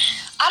 So,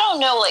 I don't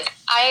know, like,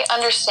 I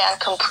understand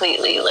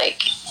completely,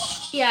 like...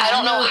 Yeah, I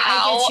don't know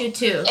how. I get you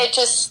too. It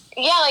just,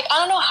 like, I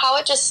don't know how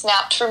it just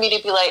snapped for me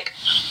to be like,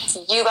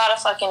 you got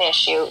a fucking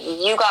issue.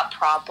 You got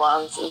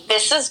problems.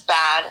 This is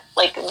bad.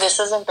 Like,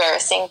 this is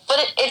embarrassing.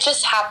 But it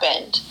just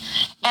happened.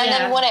 And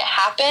then when it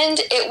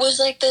happened, it was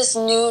like this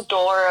new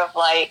door of,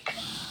 like,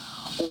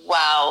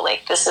 wow,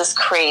 like, this is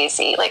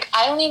crazy. Like,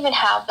 I don't even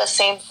have the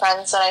same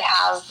friends that I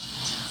have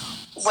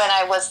when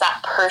I was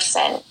that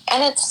person.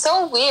 And it's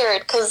so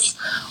weird, because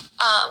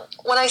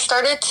when I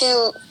started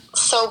to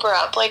sober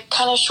up, like,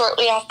 kind of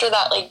shortly after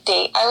that, like,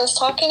 date I was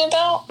talking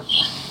about,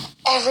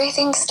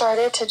 everything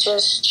started to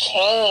just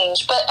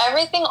change, but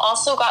everything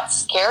also got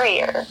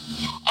scarier.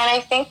 And I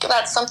think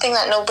that's something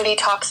that nobody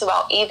talks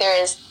about either,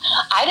 is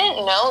I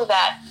didn't know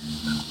that,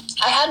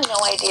 I had no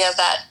idea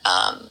that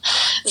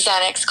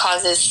Xanax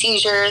causes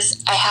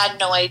seizures. I had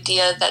no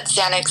idea that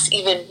Xanax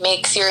even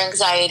makes your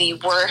anxiety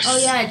worse. Oh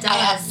yeah, it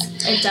does.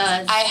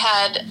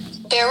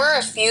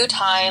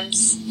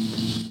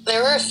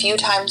 There were a few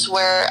times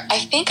where I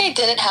think I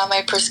didn't have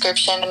my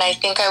prescription and I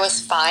think I was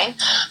fine,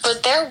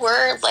 but there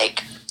were,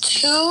 like,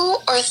 2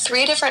 or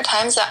 3 different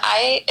times that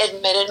I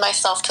admitted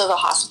myself to the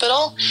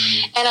hospital,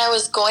 and I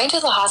was going to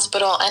the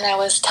hospital and I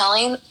was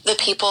telling the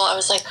people, I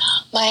was like,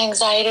 my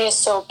anxiety is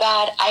so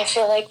bad, I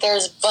feel like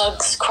there's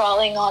bugs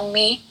crawling on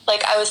me.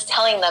 Like, I was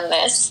telling them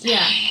this.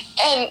 Yeah.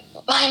 And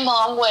my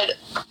mom would,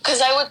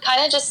 because I would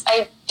kind of just,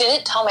 I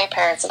didn't tell my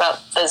parents about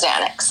the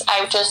Xanax.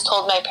 I just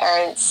told my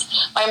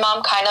parents. My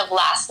mom kind of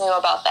last knew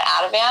about the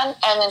Ativan,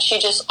 and then she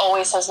just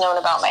always has known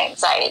about my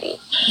anxiety.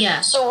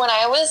 Yeah. So when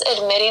I was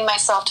admitting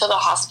myself to the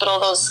hospital,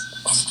 those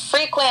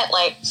frequent,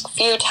 like,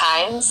 few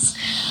times,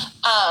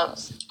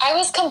 I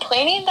was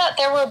complaining that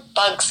there were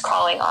bugs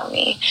crawling on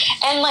me.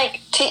 And, like,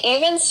 to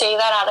even say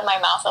that out of my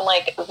mouth, I'm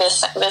like,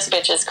 this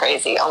bitch is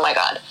crazy. Oh, my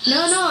God.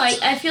 No,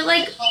 I feel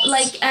like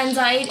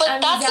anxiety...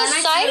 But that's Xanax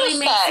a side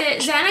really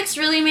effect. Xanax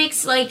really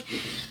makes, like...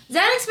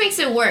 Xanax makes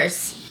it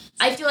worse.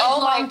 I feel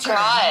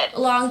like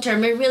long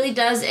term, it really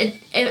does.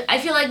 I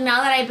feel like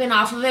now that I've been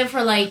off of it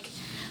for, like,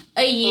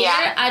 a year,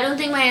 I don't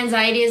think my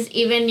anxiety is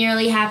even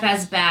nearly half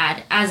as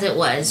bad as it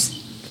was.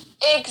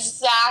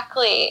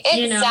 Exactly.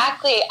 You know?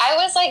 I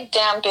was like,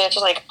 damn, bitch.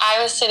 Like,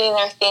 I was sitting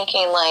there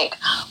thinking, like,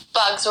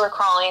 bugs were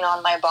crawling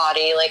on my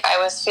body. Like, I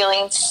was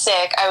feeling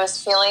sick. I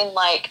was feeling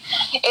like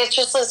it's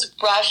just this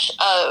rush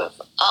of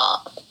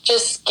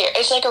just scare.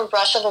 It's like a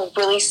rush of a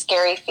really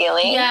scary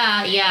feeling.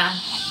 Yeah.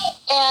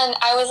 And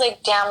I was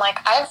like, damn, like,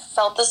 I've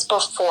felt this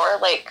before,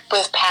 like,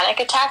 with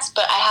panic attacks,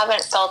 but I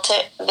haven't felt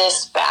it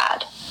this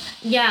bad.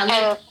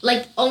 Yeah,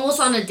 like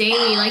almost on a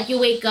daily, like, you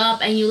wake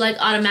up and you, like,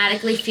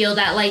 automatically feel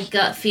that, like,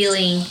 gut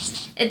feeling.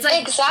 It's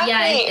like, exactly.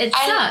 Yeah, it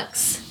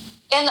sucks.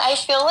 And I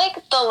feel like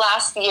the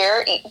last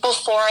year,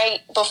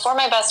 before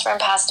my best friend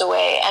passed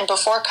away, and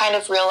before kind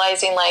of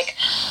realizing, like,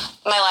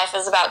 my life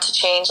is about to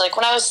change, like,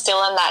 when I was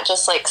still in that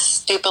just, like,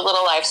 stupid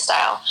little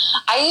lifestyle,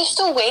 I used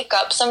to wake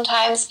up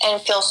sometimes and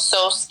feel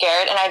so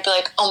scared, and I'd be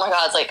like, oh my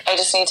God, like, I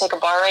just need to take a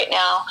bar right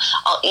now.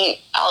 I'll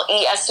eat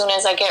as soon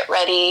as I get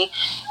ready,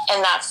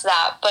 and that's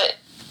that. But,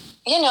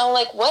 you know,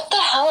 like, what the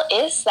hell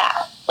is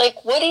that?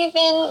 Like, what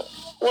even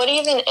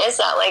is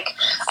that? Like,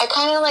 I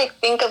kind of, like,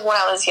 think of when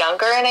I was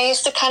younger and I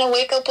used to kind of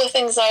wake up with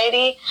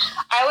anxiety.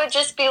 I would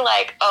just be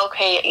like,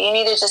 okay, you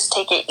need to just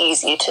take it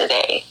easy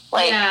today.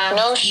 Like,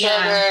 no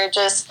sugar,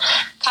 just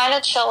kind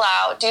of chill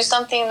out, do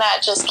something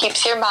that just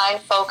keeps your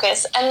mind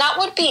focused, and that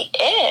would be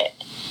it.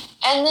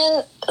 And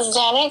then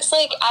Xanax,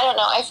 like, I don't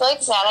know, I feel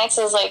like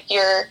Xanax is, like,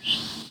 your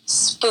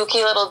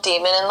spooky little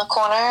demon in the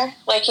corner.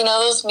 Like, you know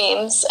those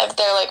memes if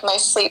they're like, my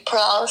sleep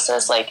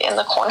paralysis, like, in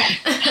the corner.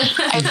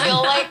 I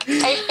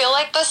feel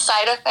like the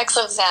side effects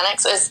of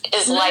Xanax is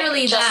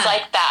literally like just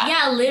like that.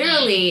 Yeah,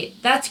 literally.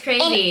 That's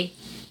crazy.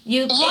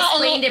 You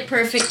explained it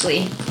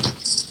perfectly.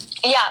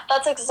 Yeah,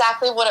 that's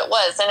exactly what it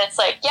was. And it's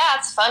like, yeah,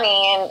 it's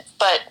funny,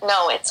 but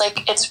no, it's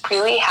like, it's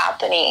really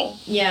happening.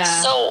 Yeah.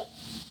 So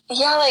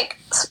yeah, like,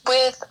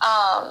 with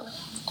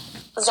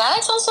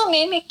Xanax also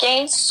made me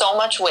gain so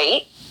much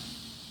weight.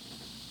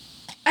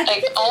 I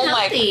think it's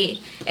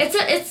unhealthy.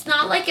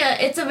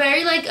 It's a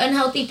very, like,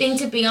 unhealthy thing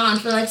to be on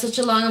for, like, such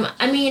a long amount.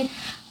 I mean,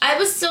 I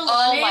was still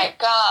on it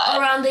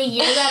around the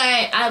year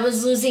that I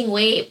was losing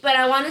weight, but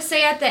I want to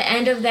say at the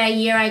end of that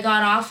year I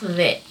got off of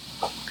it.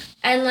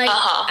 And, like,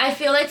 I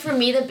feel like for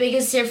me the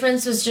biggest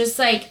difference was just,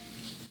 like,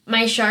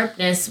 my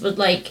sharpness with,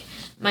 like,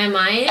 my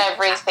mind.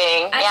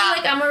 Everything. I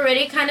feel like I'm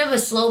already kind of a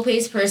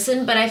slow-paced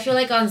person, but I feel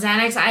like on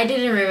Xanax I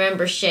didn't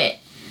remember shit.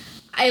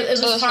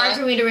 It was hard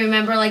for me to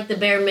remember, like, the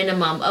bare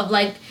minimum of,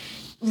 like,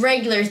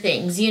 regular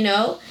things, you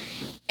know?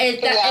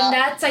 And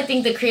that's, I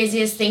think, the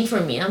craziest thing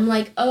for me. I'm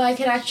like, oh, I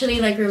could actually,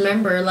 like,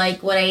 remember,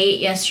 like, what I ate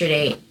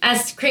yesterday.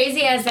 As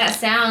crazy as that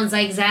sounds,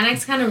 like,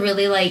 Xanax kind of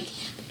really, like,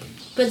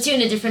 puts you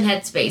in a different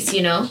headspace,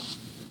 you know?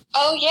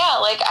 Oh, yeah.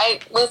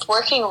 Like, with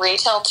working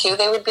retail, too,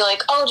 they would be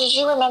like, oh, did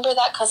you remember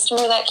that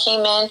customer that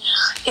came in?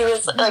 He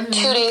was, like, 2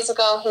 days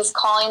ago, he's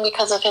calling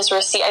because of his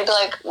receipt. I'd be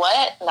like,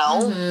 what?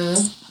 No.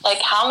 Like,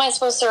 how am I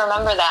supposed to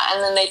remember that?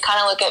 And then they'd kind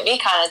of look at me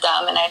kind of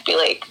dumb, and I'd be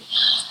like,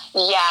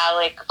 yeah,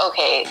 like,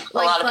 okay, a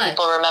lot of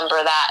people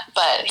remember that,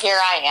 but here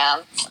I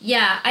am.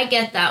 Yeah, I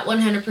get that,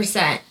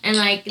 100%. And,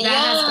 like, that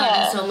has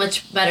gotten so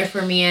much better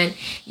for me. And,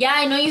 yeah,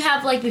 I know you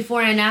have, like,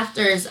 before and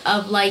afters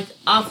of, like,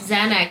 off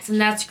Xanax, and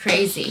that's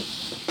crazy.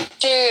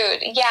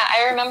 Dude, yeah,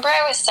 I remember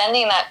I was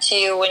sending that to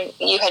you when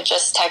you had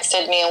just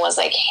texted me and was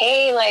like,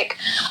 hey, like,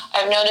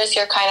 I've noticed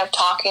you're kind of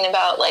talking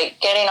about, like,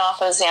 getting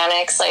off of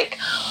Xanax, like,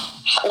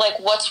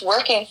 what's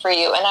working for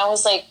you? And I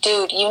was like,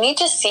 dude, you need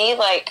to see,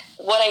 like,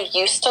 what I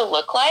used to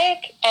look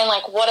like and,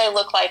 like, what I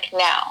look like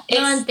now.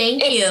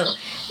 Thank you.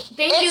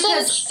 Thank you,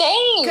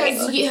 insane.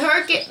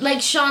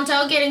 Because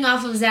Chantel getting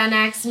off of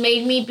Xanax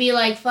made me be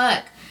like,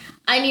 fuck,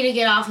 I need to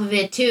get off of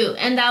it too.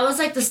 And that was,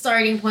 like, the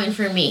starting point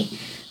for me.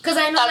 Cause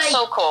I know, that's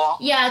so cool.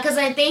 Yeah, because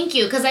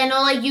I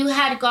know, like, you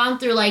had gone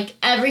through, like,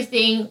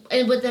 everything,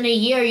 and within a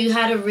year you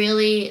had a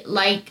really,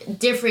 like,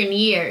 different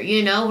year,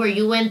 you know, where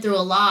you went through a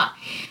lot.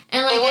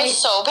 And, like, it was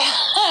so bad.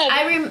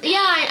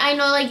 I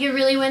know, like, you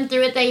really went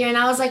through it that year, and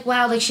I was like,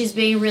 wow, like, she's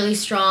being really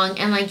strong,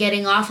 and, like,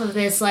 getting off of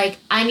this, like,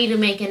 I need to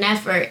make an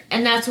effort.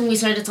 And that's when we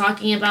started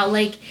talking about,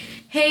 like,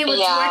 hey, what's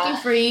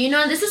working for you? You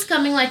know, this is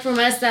coming, like, from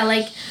us that,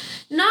 like,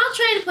 not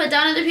trying to put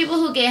down other people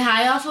who get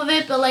high off of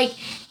it, but, like,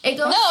 it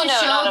goes to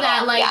show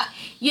that, like,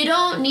 you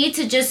don't need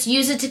to just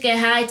use it to get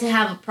high to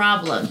have a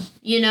problem,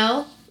 you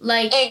know?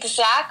 Like,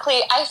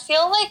 exactly. I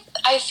feel like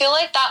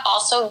that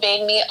also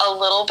made me a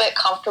little bit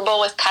comfortable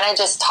with kind of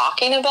just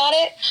talking about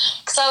it,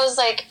 because I was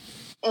like,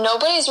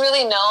 nobody's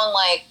really known,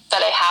 like,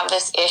 that I have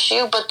this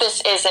issue, but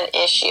this is an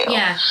issue.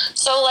 Yeah.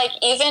 So, like,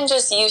 even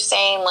just you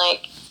saying,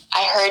 like,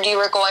 I heard you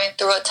were going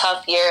through a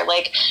tough year,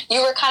 like,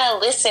 you were kind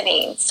of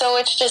listening. So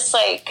it's just,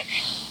 like,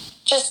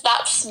 just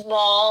that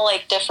small,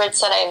 like,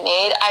 difference that I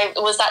made.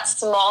 It was that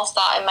small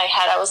thought in my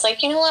head. I was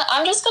like, you know what?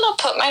 I'm just going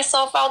to put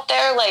myself out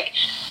there. Like,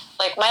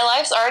 my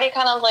life's already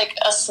kind of, like,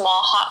 a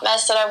small hot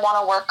mess that I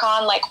want to work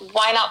on. Like,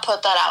 why not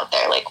put that out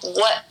there? Like,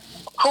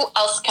 who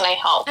else can I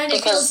help? And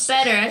it feels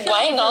better. I feel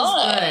like it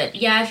feels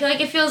good. Yeah, I feel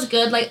like it feels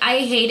good. Like, I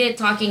hated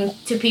talking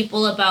to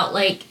people about,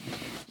 like,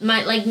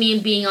 me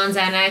being on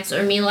Xanax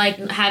or me, like,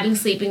 having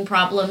sleeping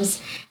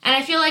problems. And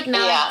I feel like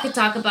now I could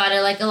talk about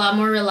it, like, a lot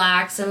more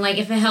relaxed, and, like,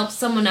 if it helps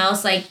someone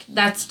else, like,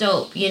 that's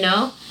dope, you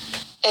know?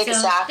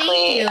 Exactly.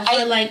 So thank you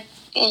for, like,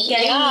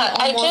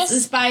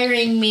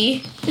 inspiring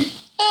me.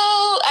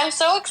 Oh, I'm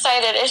so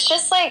excited. It's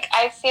just, like,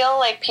 I feel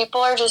like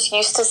people are just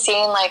used to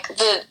seeing, like,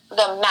 the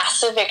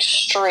massive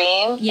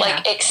extreme,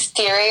 like,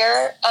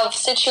 exterior of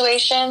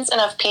situations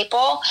and of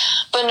people,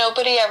 but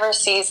nobody ever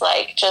sees,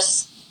 like,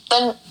 just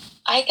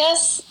I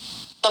guess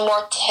the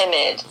more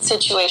timid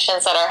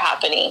situations that are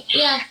happening.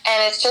 Yeah.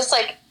 And it's just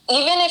like,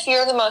 even if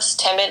you're the most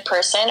timid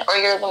person or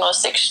you're the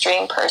most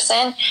extreme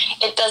person,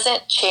 it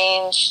doesn't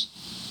change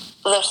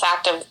the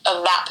fact of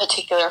that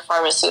particular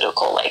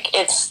pharmaceutical. Like,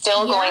 it's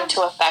still going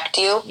to affect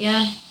you.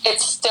 Yeah.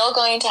 It's still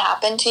going to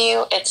happen to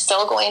you. It's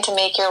still going to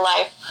make your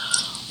life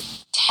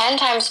 10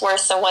 times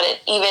worse than what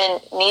it even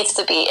needs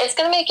to be. It's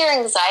going to make your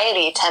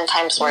anxiety 10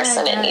 times worse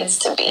than it needs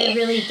to be. It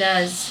really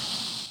does.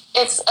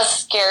 It's a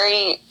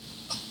scary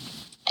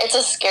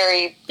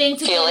thing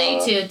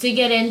to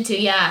get into,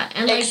 yeah.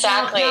 And like,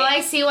 exactly. Now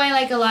I see why,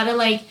 like, a lot of,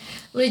 like,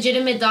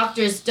 legitimate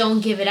doctors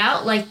don't give it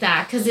out like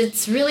that, because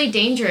it's really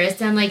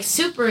dangerous and, like,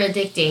 super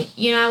addicting.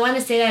 You know, I want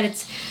to say that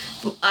it's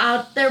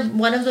out there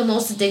one of the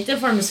most addictive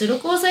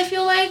pharmaceuticals, I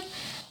feel like.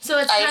 So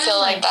it's kind I feel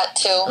of like that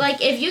too.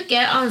 Like, if you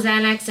get on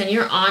Xanax and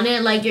you're on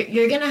it, like,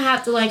 you're gonna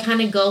have to, like,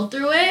 kind of go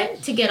through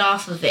it to get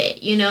off of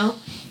it, you know?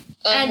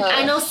 And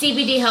I know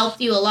CBD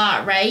helped you a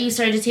lot, right? You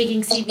started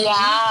taking CBD?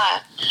 Yeah.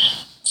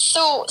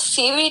 So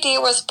CBD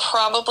was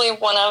probably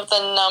one of the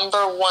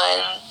number one,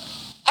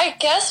 I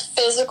guess,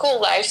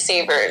 physical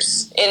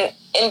lifesavers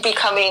in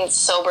becoming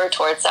sober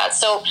towards that.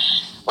 So,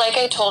 like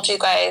I told you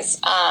guys,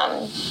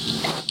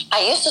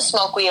 I used to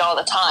smoke weed all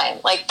the time.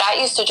 Like, that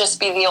used to just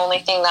be the only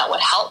thing that would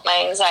help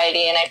my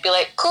anxiety. And I'd be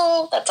like,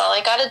 cool, that's all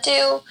I gotta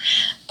do.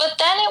 But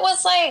then it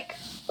was like,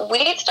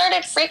 weed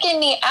started freaking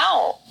me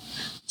out.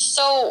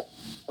 So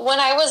when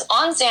I was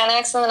on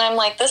Xanax and then I'm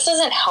like, this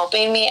isn't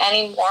helping me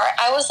anymore,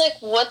 I was like,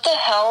 what the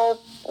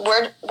hell?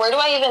 Where do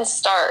I even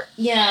start?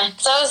 Yeah.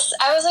 So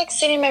I was like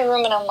sitting in my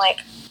room and I'm like,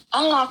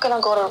 I'm not going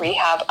to go to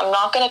rehab. I'm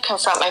not going to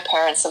confront my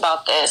parents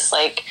about this.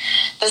 Like,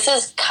 this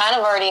is kind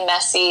of already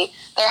messy.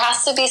 There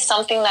has to be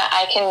something that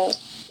I can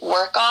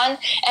work on. And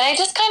I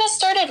just kind of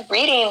started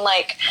reading,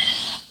 like,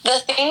 the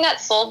thing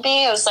that sold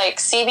me, it was like,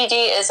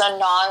 CBD is a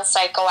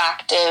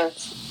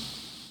non-psychoactive,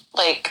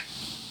 like,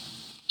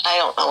 I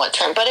don't know what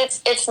term, but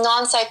it's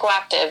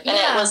non-psychoactive, and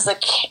it was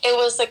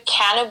the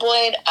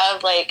cannabinoid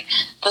of, like,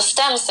 the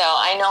stem cell.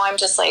 I know I'm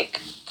just, like,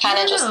 kind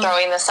of just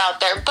throwing this out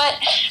there, but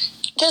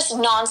just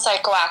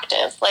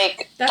non-psychoactive.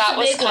 Like, that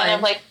was kind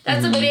of like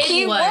that's a big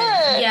key one.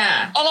 word.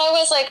 Yeah. And I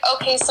was like,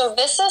 okay, so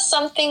this is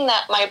something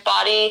that my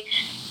body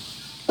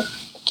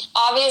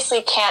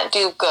obviously can't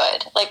do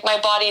good. Like, my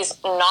body's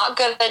not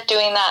good at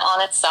doing that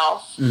on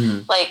itself.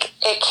 Mm-hmm. Like,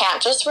 it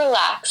can't just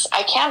relax.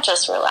 I can't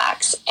just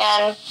relax.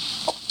 And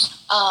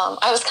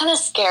I was kind of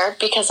scared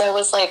because I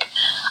was like,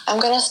 I'm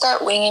going to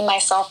start weaning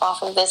myself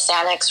off of this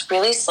Xanax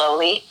really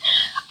slowly.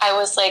 I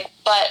was like,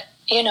 but,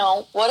 you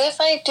know, what if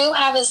I do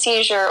have a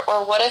seizure,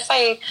 or what if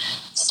I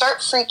start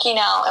freaking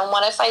out, and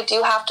what if I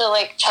do have to,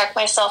 like, check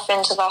myself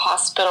into the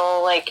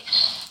hospital, like,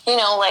 you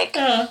know, like,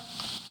 I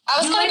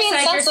was kind of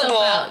being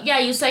sensible. Yeah,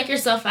 you psych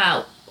yourself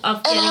out.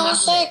 And I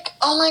was like,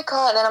 oh my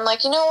God. And I'm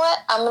like, you know what?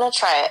 I'm going to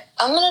try it.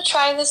 I'm going to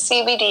try the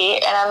CBD,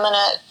 and I'm going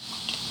to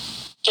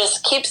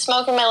just keep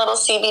smoking my little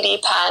CBD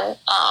pen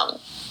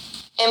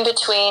in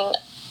between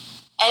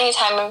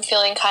anytime I'm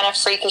feeling kind of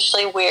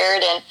freakishly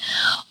weird. And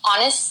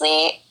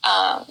honestly,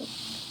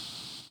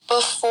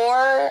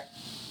 before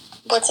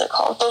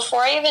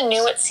I even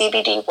knew what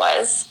CBD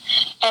was,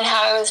 and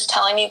how I was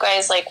telling you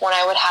guys, like, when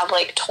I would have,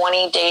 like,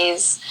 20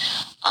 days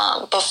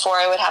before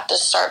I would have to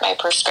start my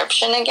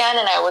prescription again,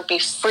 and I would be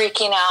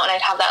freaking out, and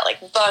I'd have that,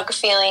 like, bug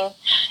feeling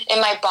in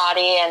my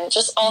body and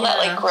just all that,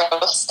 like,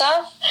 gross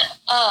stuff.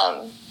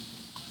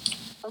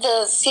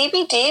 The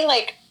CBD,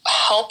 like,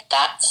 helped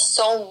that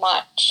so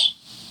much.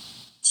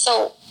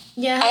 So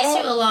yeah, it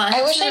helps you a lot.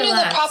 I wish I knew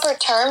the proper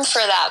term for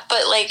that,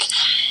 but, like,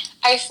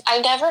 I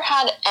never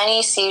had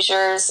any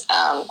seizures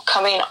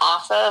coming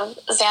off of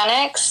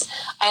Xanax.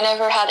 I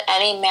never had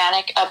any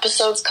manic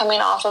episodes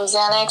coming off of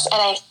Xanax, and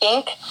I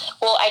think,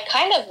 well, I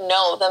kind of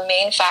know the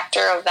main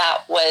factor of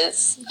that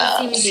was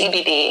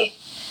CBD.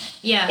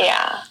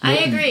 Yeah. I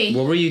agree.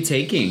 What were you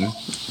taking?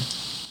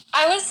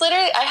 I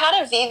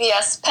had a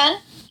VVS pen.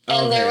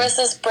 And there was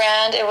this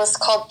brand, it was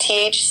called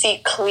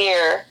THC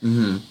Clear.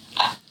 Mm-hmm.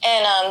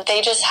 And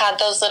they just had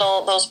those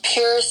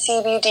pure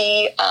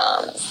CBD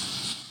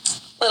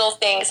little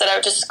things that I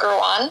would just screw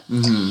on.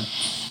 Mm-hmm.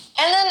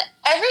 And then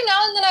every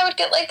now and then I would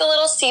get, like, the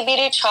little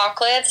CBD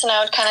chocolates, and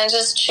I would kind of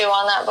just chew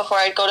on that before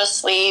I'd go to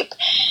sleep.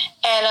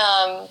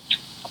 And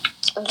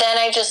then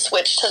I just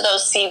switched to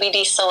those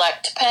CBD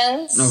Select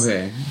pens.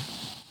 Okay.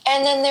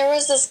 And then there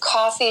was this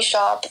coffee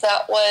shop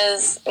that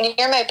was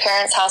near my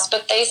parents' house,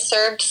 but they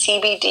served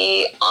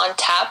CBD on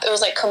tap. It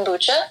was like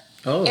kombucha.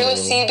 Oh. It was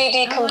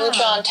CBD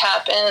kombucha on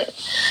tap, and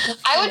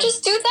I would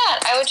just do that.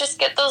 I would just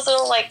get those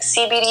little, like,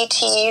 CBD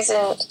teas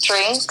and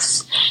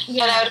drinks,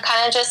 and I would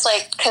kind of just,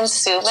 like,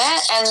 consume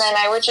it, and then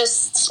I would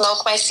just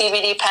smoke my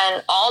CBD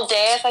pen all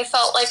day if I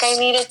felt like I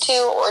needed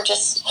to, or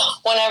just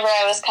whenever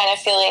I was kind of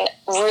feeling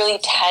really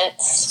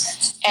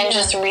tense and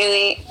just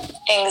really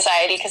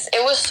anxiety, because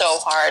it was so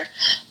hard.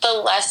 The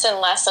less and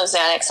less of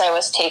Xanax I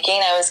was taking,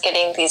 I was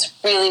getting these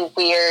really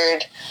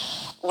weird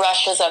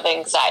rushes of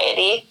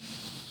anxiety.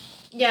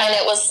 Yeah. And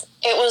it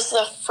was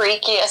the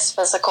freakiest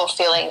physical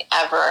feeling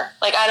ever.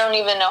 Like, I don't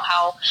even know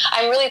how.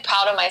 I'm really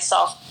proud of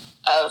myself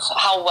of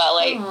how well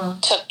I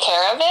took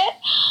care of it.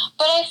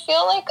 But I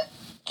feel like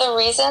the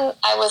reason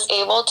I was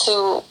able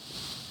to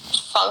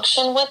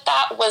function with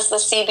that was the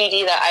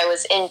CBD that I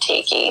was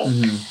intaking.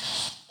 Mm-hmm.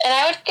 And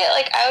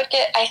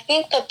I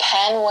think the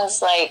pen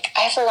was like,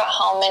 I forgot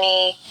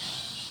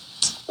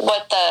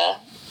what the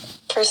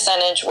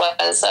percentage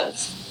was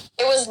of.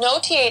 It was no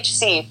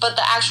THC, but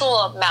the actual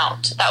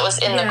amount that was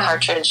in the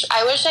cartridge.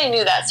 I wish I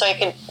knew that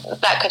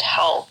that could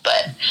help.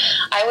 But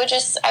I would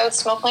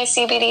smoke my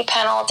CBD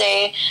pen all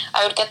day.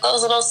 I would get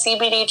those little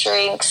CBD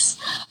drinks.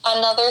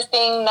 Another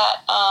thing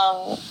that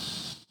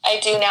I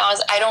do now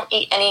is I don't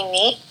eat any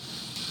meat.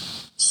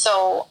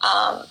 So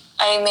I'm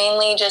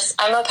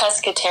a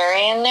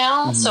pescatarian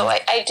now. Mm-hmm. So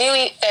I do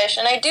eat fish,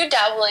 and I do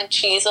dabble in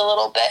cheese a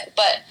little bit,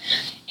 but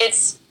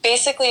it's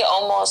basically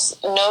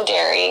almost no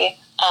dairy.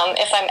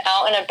 If I'm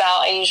out and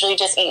about, I usually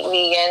just eat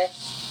vegan,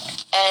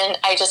 and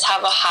I just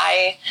have a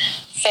high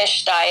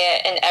fish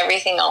diet, and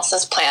everything else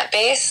is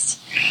plant-based.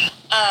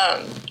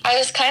 I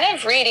was kind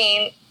of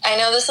reading, I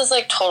know this is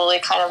like totally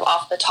kind of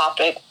off the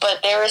topic,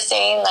 but they were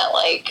saying that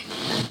like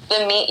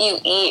the meat you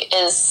eat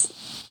is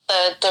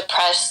the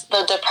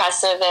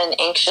depressive and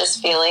anxious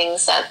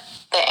feelings that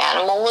the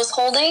animal was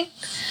holding.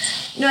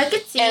 No,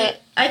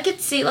 I could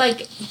see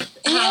like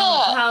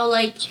how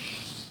like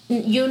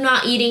you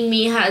not eating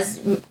meat has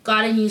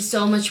gotten you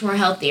so much more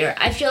healthier.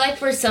 I feel like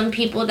for some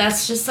people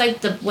that's just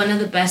like one of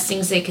the best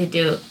things they could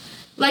do.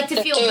 Like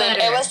to feel better.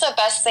 It was the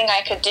best thing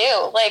I could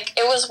do. Like,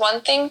 it was one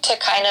thing to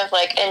kind of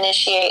like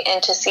initiate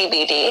into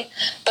CBD,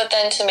 but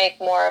then to make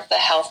more of the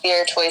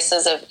healthier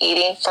choices of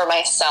eating for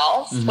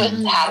myself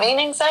with having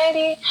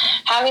anxiety,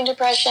 having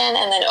depression,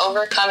 and then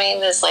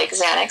overcoming this like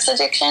Xanax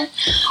addiction.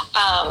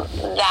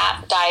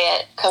 That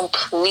diet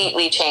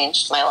completely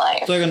changed my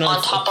life. It's like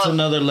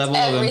another level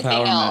of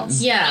empowerment.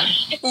 Else. Yeah,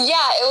 it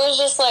was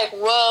just like,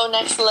 whoa,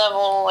 next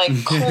level,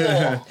 like cool.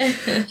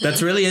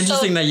 That's really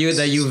interesting that you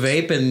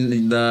vape and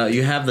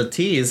you have the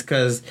teas,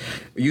 because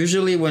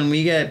usually when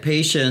we get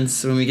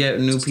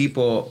new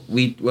people,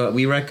 we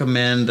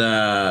recommend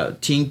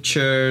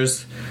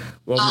tinctures.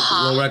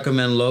 We'll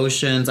recommend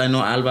lotions. I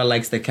know Alba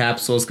likes the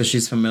capsules because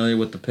she's familiar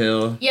with the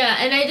pill. Yeah,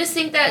 and I just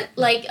think that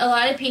like a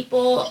lot of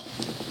people,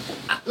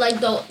 like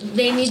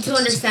they need to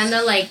understand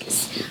that like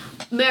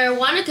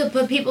marijuana could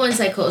put people in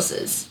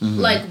psychosis,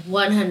 like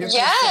 100%.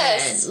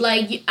 Yes.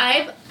 Like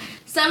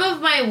some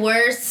of my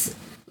worst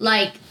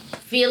like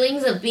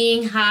feelings of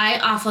being high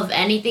off of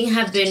anything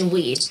have been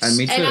weed. And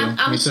me too. And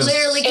I'm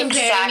literally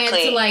comparing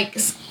it to like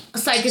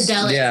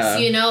psychedelics,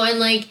 you know, and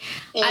like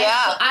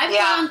I've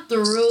gone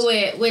through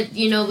it with,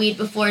 you know, weed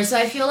before, so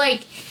I feel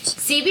like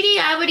CBD,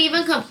 I would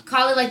even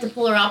call it like the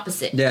polar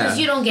opposite, because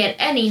you don't get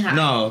any high.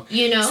 No,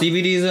 you know,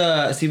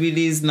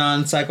 CBD's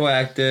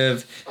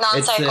non-psychoactive.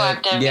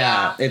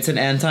 It's an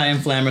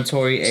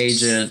anti-inflammatory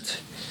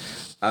agent.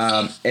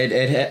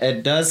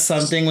 It does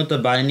something with the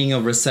binding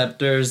of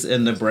receptors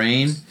in the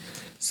brain.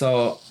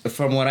 So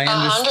from what I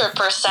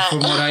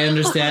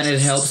understand, it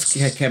helps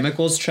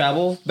chemicals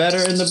travel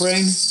better in the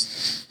brain.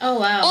 Oh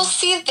wow! Well,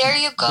 see, there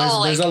you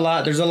go. There's a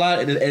lot in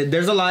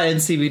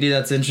CBD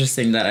that's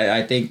interesting. That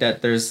I think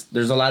that there's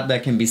a lot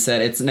that can be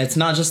said. It's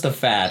not just a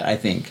fad. I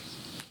think.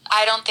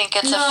 I don't think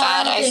it's a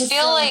fad. I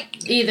feel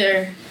like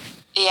either.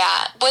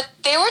 Yeah, but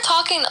they were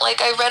talking,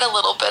 like, I read a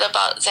little bit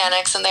about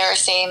Xanax, and they were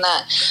saying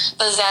that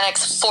the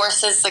Xanax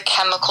forces the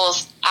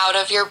chemicals out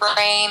of your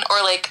brain,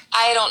 or, like,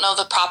 I don't know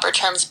the proper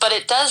terms, but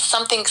it does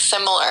something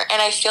similar,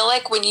 and I feel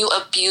like when you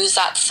abuse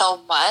that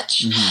so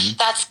much,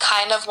 that's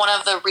kind of one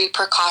of the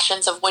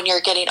repercussions of when you're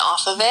getting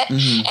off of it,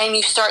 and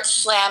you start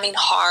slamming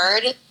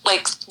hard,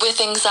 like, with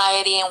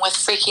anxiety and with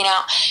freaking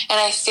out, and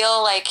I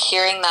feel like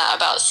hearing that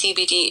about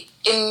CBD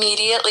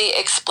immediately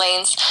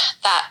explains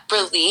that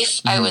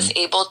relief I was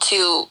able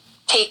to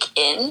take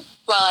in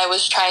while I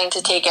was trying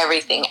to take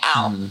everything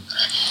out.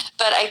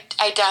 But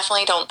I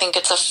definitely don't think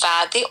it's a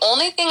fad. The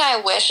only thing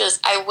I wish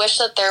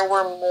that there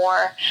were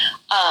more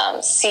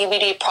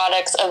CBD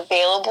products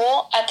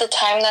available at the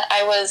time that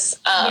I was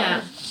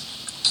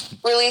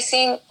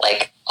releasing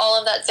like all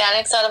of that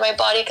Xanax out of my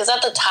body, because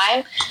at the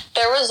time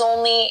there was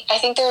only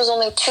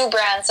 2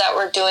 brands that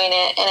were doing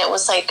it, and it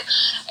was like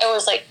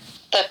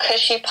the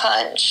Cushy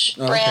Punch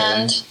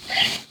brand,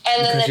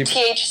 and then the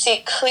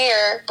THC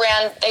Clear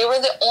brand. They were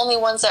the only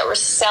ones that were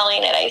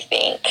selling it, I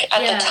think,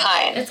 at the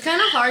time. It's kind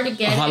of hard to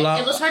get it.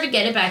 It was hard to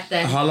get it back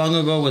then. How long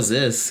ago was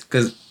this?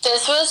 Because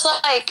this was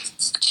like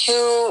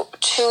two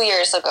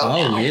years ago.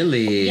 Oh, now.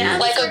 Really? Yeah,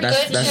 like a good 2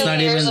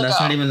 years ago. That's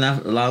not even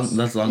that long.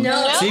 That's long.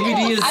 No,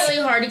 CBD is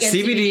really hard to get.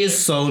 CBD is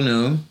so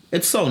new.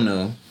 It's so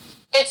new.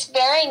 It's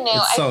very new.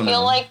 I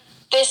feel like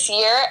this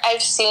year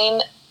I've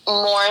seen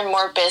more and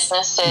more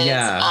businesses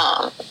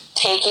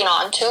taking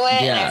onto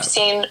it, and I've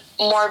seen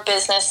more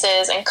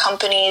businesses and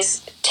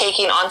companies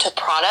taking onto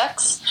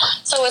products,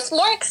 so it's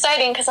more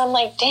exciting, because I'm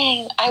like,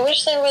 dang, I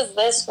wish there was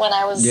this when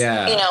I was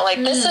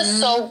this is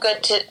so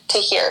good to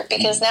hear,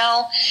 because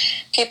now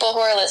people who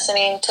are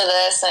listening to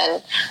this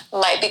and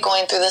might be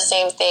going through the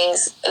same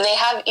things, they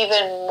have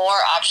even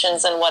more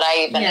options than what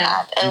I even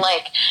had, and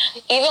like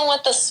even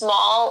with the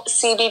small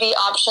CBD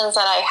options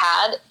that I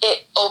had,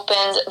 it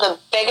opened the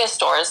biggest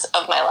doors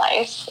of my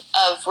life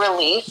of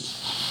relief.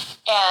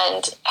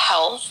 and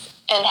health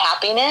and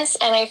happiness,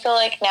 and I feel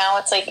like now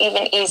it's like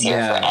even easier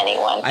for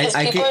anyone because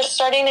people are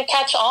starting to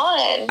catch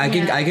on. I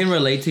can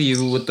relate to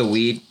you with the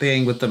weed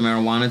thing, with the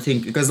marijuana thing,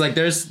 because like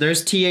there's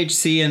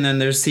THC and then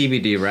there's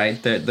CBD,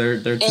 right?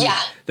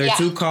 They're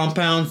two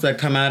compounds that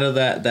come out of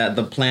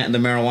the plant, the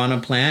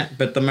marijuana plant,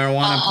 but the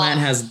marijuana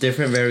plant has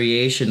different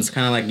variations.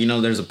 Kind of like, you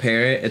know, there's a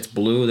parrot, it's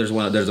blue.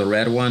 There's a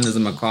red one, there's a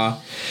macaw.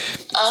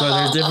 So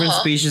there's different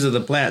species of the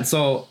plant.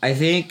 So I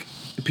think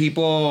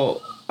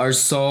people are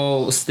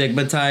so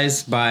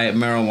stigmatized by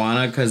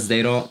marijuana because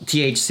they don't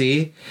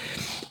THC,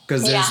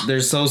 because they're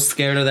so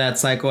scared of that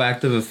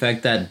psychoactive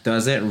effect that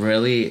doesn't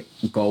really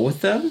go with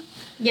them.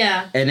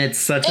 Yeah. And it's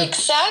such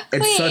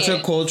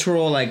a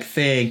cultural like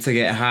thing to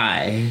get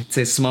high,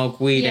 to smoke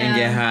weed and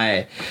get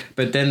high.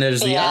 But then there's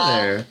the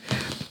other.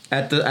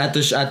 At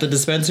the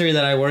dispensary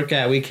that I work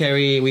at, we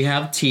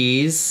have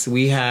teas,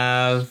 we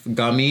have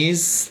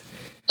gummies.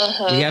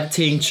 We have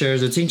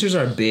tinctures. The tinctures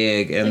are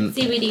big and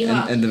like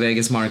CBD in the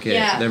Vegas market.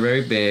 Yeah. They're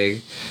very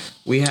big.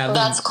 We have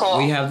cool.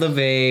 We have the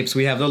vapes.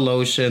 We have the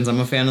lotions.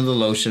 I'm a fan of the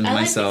lotions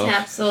myself. Like the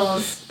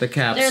capsules. The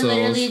capsules. They're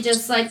literally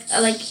just like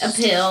a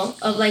pill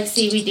of like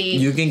CBD.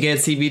 You can get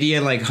CBD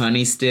and like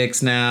honey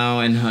sticks now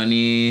and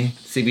honey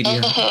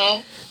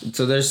CBD.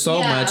 So there's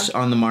so much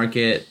on the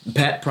market.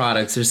 Pet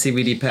products. There's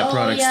CBD pet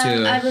products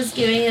too. I was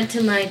giving it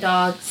to my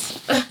dogs.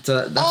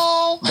 So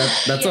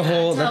that's a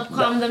whole. To help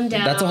calm them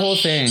down. That's a whole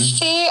thing.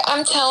 See,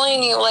 I'm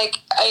telling you, like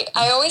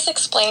I always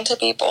explain to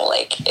people,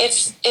 like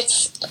it's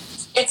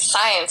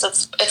science.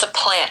 It's a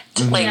plant.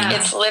 Mm-hmm. Like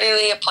it's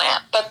literally a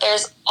plant. But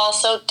there's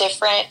also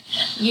different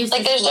uses.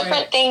 Like there's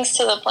different things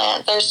to the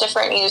plant. There's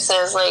different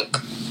uses. Like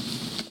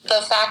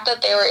the fact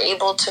that they were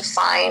able to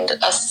find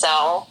a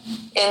cell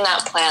in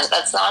that plant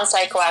that's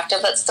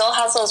non-psychoactive, that still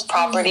has those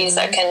properties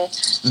that can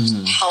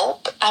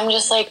help. I'm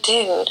just like,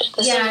 dude,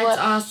 this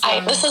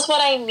is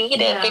what I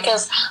needed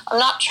because I'm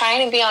not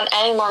trying to be on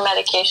any more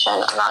medication.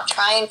 I'm not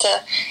trying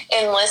to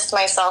enlist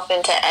myself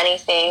into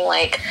anything.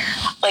 Like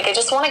I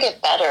just want to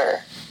get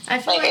better. I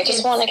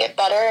just want to get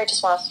better. I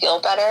just want to feel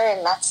better,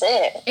 and that's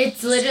it.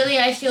 It's literally,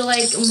 I feel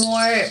like,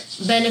 more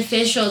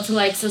beneficial to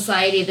like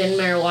society than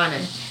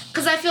marijuana.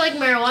 Because I feel like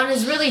marijuana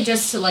is really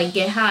just to, like,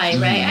 get high,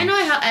 right? I know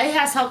it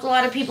has helped a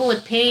lot of people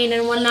with pain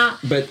and whatnot.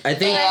 But I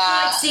think...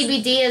 I feel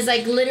like CBD is,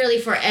 like, literally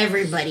for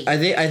everybody. I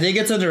think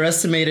it's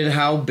underestimated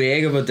how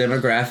big of a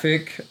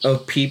demographic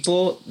of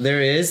people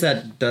there is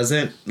that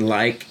doesn't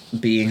like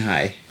being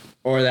high.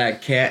 Or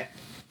that can't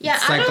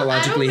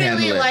psychologically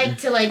handle it. I don't really like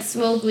to, like,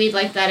 smoke weed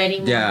like that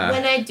anymore. Yeah.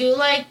 When I do,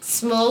 like,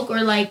 smoke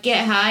or, like,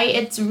 get high,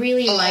 it's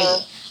really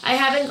light. I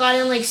haven't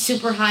gotten like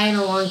super high in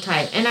a long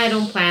time, and I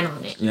don't plan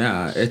on it.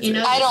 Yeah,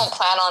 I don't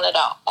plan on it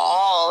at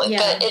all. Yeah.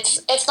 But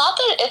it's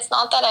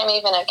not that I'm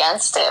even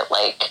against it.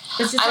 Like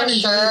it's just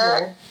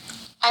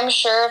I'm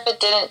sure if it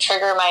didn't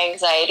trigger my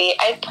anxiety,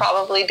 I'd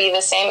probably be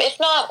the same. If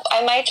not,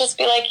 I might just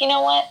be like, you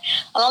know what?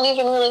 I don't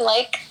even really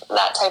like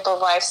that type of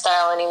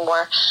lifestyle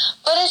anymore.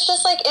 But it's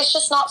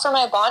just not for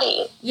my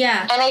body.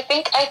 Yeah. And I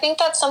think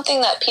that's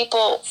something that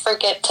people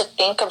forget to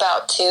think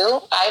about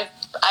too.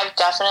 I've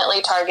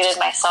definitely targeted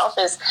myself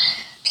is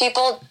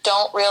people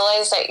don't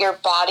realize that your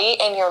body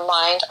and your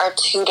mind are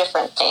two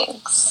different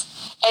things.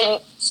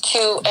 And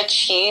to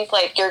achieve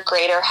like your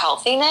greater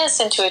healthiness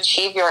and to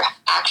achieve your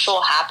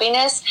actual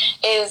happiness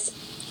is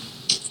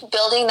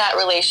building that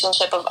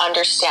relationship of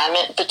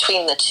understanding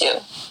between the two.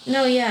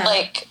 No, yeah.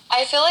 Like,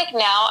 I feel like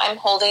now I'm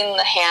holding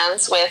the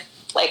hands with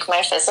like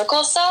my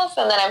physical self,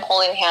 and then I'm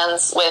holding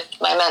hands with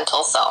my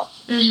mental self.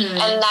 Mm-hmm.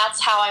 And that's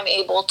how I'm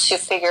able to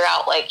figure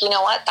out, like, you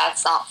know what,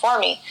 that's not for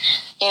me.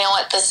 You know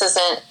what, this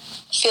isn't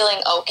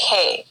feeling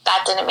okay.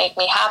 That didn't make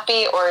me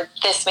happy, or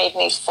this made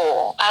me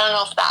full. I don't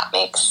know if that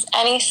makes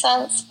any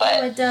sense, but...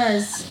 Oh, it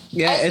does.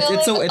 Yeah,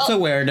 it's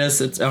awareness.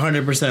 It's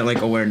 100%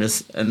 like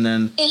awareness, and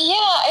then... Yeah,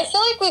 I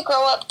feel like we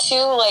grow up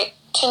too, like,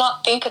 to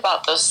not think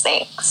about those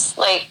things.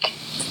 Like...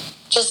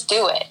 just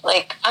do it.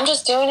 Like, I'm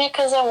just doing it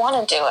because I want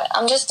to do it.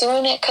 I'm just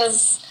doing it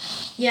because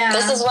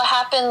this is what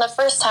happened the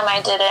first time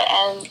I did it,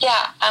 and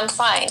I'm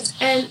fine.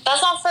 And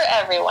that's not for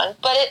everyone,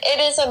 but it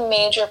is a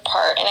major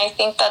part, and I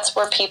think that's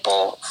where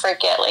people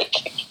forget,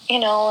 like, you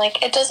know,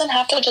 like, it doesn't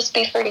have to just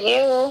be for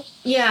you.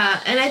 Yeah,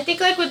 and I think,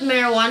 like, with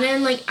marijuana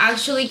and, like,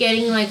 actually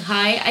getting, like,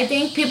 high, I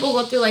think people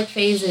go through, like,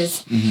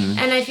 phases. Mm-hmm.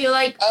 And I feel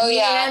like me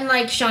and,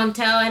 like,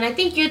 Chantel, and I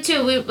think you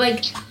too,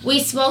 we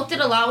smoked it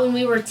a lot when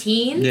we were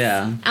teens.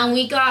 Yeah. And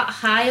we got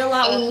high a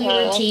lot when we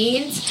were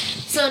teens.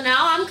 So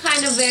now I'm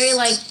kind of very,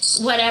 like,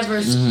 whatever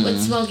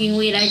with smoking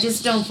weed. I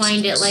just don't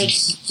find it, like,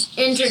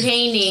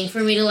 entertaining for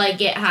me to, like,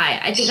 get high.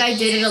 I think I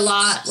did it a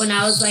lot when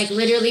I was, like,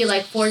 literally,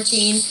 like,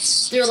 14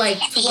 through, like,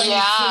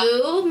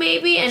 22,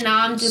 maybe, and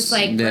now I'm just,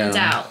 like, burnt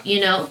out, you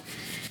know?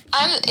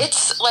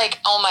 It's, like,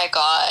 oh, my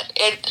God.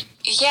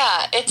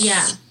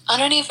 I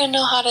don't even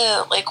know how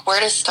to, like, where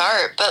to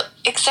start, but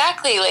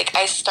exactly, like,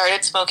 I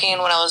started smoking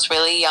when I was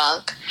really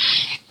young,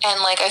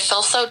 and, like, I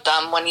feel so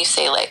dumb when you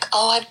say, like,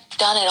 oh, I've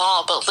done it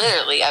all, but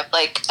literally, I've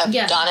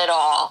done it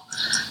all.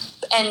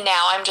 And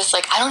now I'm just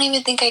like, I don't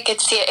even think I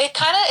could see it.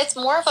 It's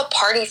more of a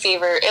party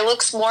favor. It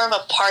looks more of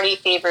a party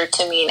favor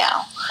to me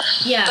now.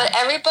 Yeah. But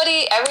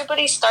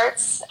everybody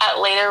starts at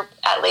later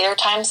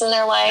times in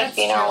their life.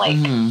 That's true. Like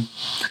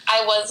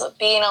I was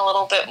being a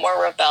little bit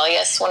more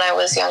rebellious when I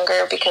was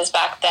younger because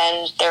back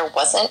then there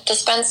wasn't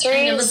dispensaries.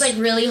 And it was like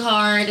really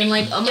hard and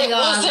like, oh my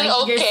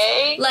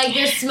god, like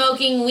you're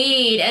smoking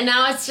weed, and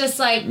now it's just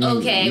like,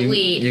 okay,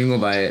 weed. You can go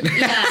buy it.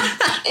 Yeah.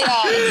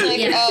 It's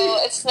like,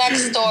 oh, it's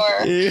next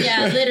door.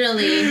 Yeah,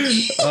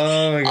 literally.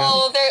 Oh my god.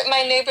 Oh,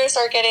 my neighbors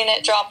are getting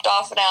it dropped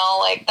off now.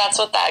 Like that's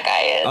what that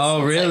guy is.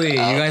 Oh really?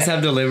 Like, you guys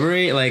have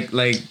delivery? Like.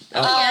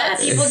 Yeah,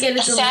 people get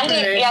it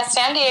delivered.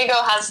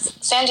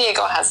 San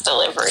Diego has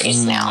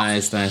deliveries now.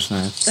 Nice. That's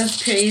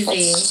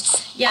crazy.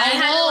 Yeah, I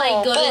had to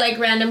like go to like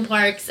random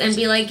parks and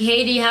be like,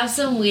 hey, do you have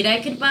some weed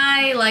I could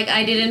buy? Like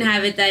I didn't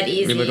have it that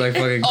easy. They look like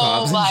fucking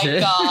cops and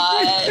shit. Oh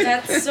my god.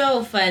 That's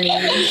so funny.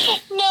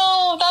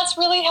 No, that's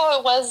really how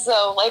it was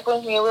though. Like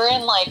when we were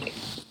in like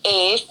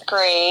 8th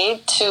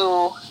grade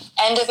to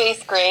end of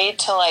 8th grade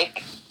to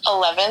like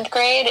 11th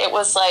grade, it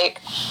was like,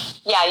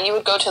 yeah, you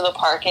would go to the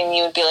park and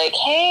you would be like,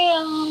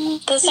 hey,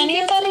 does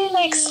anybody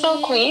like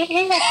smoke weed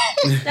here?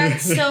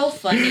 That's so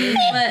funny.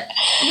 But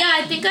yeah,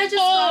 I think I just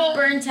got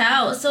burnt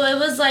out. So it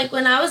was like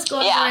when I was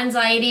going through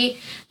anxiety,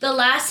 the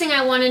last thing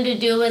I wanted to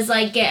do was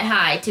like get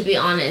high, to be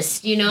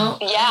honest, you know?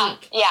 Yeah,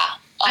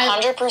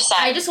 like, 100%.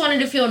 I just wanted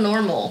to feel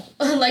normal.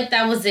 Like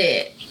that was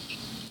it.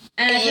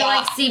 And I feel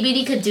like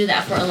CBD could do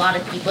that for a lot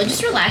of people. It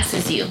just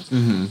relaxes you.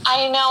 Mm-hmm.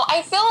 I know.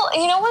 I feel,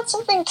 you know what's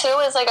something too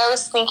is like I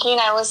was thinking,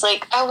 I was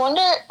like, I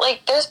wonder,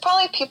 like there's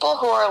probably people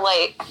who are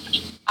like,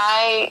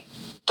 I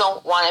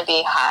don't want to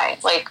be high,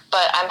 like,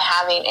 but I'm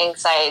having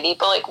anxiety.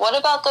 But like, what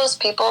about those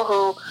people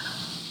who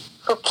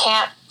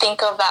can't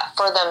think of that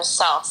for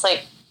themselves?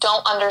 Like,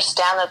 don't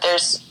understand that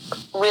there's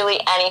really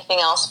anything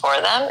else for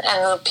them,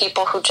 and the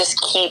people who just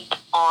keeping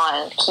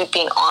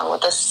on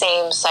with the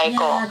same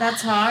cycle. Yeah,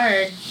 that's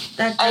hard.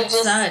 That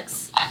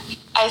sucks.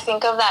 I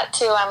think of that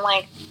too. I'm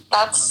like,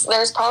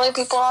 there's probably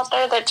people out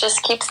there that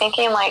just keep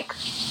thinking like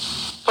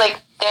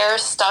they're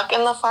stuck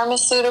in the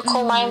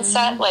pharmaceutical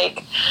mindset.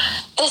 Like,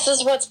 this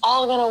is what's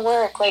all gonna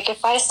work. Like,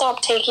 if I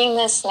stop taking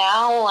this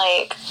now,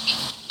 like,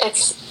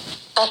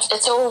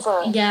 it's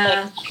over.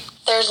 Yeah. Like,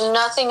 there's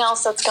nothing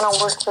else that's going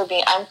to work for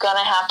me. I'm going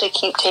to have to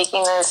keep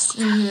taking this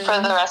for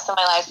the rest of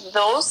my life.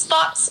 Those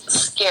thoughts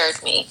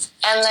scared me.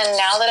 And then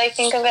now that I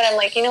think of it, I'm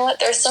like, you know what?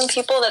 There's some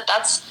people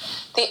that's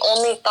the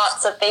only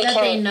thoughts that they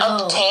can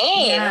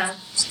obtain. Yeah.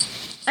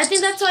 I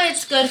think that's why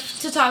it's good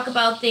to talk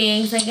about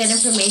things and get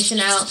information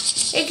out.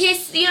 In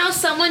case, you know,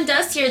 someone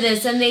does hear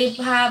this and they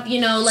have,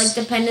 you know, like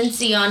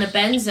dependency on a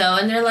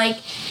benzo and they're like,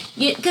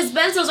 because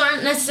benzos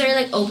aren't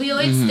necessarily like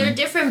opioids. They're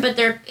different, but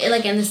they're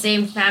like in the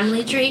same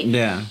family tree.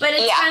 Yeah. But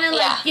it's kind of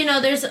like, you know,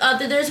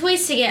 there's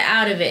ways to get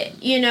out of it,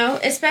 you know,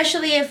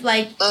 especially if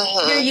like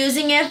you're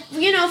using it,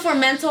 you know, for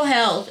mental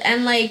health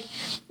and like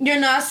you're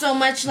not so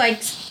much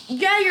like,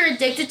 yeah, you're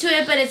addicted to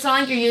it, but it's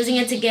not like you're using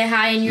it to get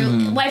high. And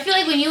you, I feel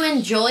like when you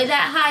enjoy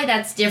that high,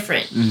 that's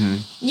different.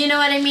 You know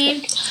what I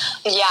mean?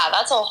 Yeah,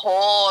 that's a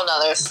whole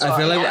nother story.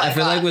 I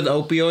feel like with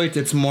opioids,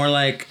 it's more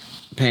like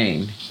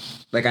pain.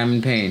 Like I'm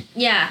in pain.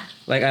 Yeah.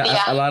 Like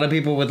a lot of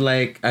people with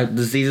like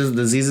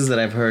diseases that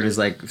I've heard is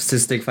like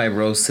cystic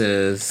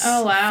fibrosis.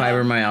 Oh wow.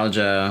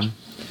 Fibromyalgia.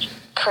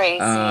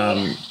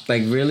 Crazy.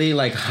 Like really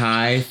like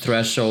high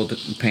threshold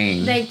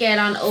pain. They get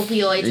on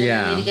opioids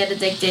and they get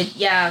addicted.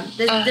 Yeah.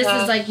 This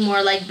is like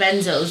more like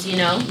benzos, you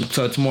know.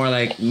 So it's more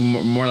like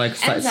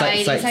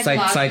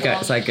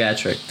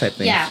psychiatric type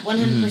thing. Yeah,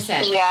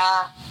 100%.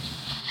 Yeah.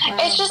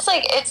 It's just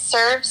like it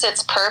serves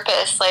its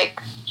purpose,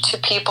 like to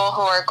people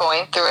who are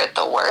going through it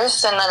the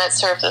worst, and then it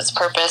serves its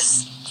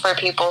purpose for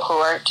people who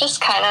are just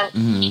kind of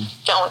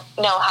don't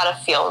know how to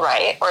feel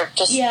right or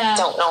just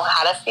don't know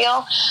how to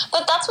feel.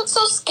 But that's what's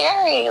so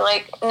scary.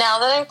 Like now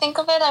that I think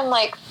of it, I'm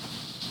like,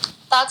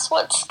 that's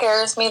what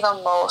scares me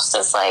the most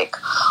is like,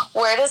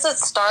 where does it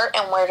start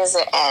and where does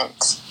it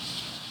end?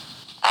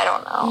 I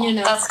don't know. You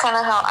know. That's kind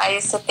of how I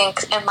used to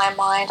think in my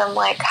mind. I'm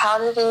like, how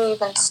did it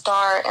even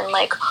start? And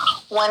like,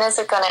 when is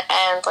it going to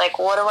end? Like,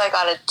 what do I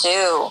got to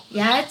do?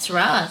 Yeah, it's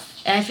rough.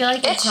 I feel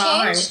like it's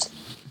hard.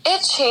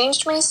 It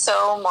changed me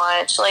so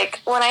much.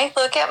 Like, when I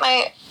look at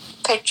my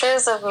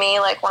pictures of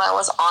me, like, when I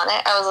was on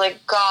it, I was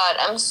like, God,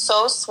 I'm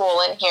so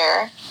swollen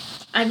here.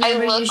 I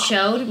remember you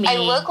showed me. I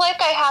look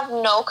like I have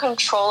no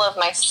control of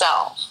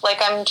myself. Like,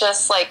 I'm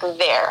just, like,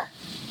 there.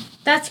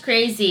 That's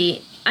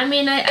crazy. I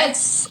mean, I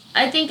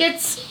think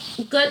it's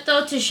good,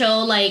 though, to show,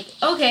 like,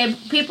 okay,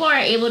 people are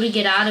able to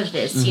get out of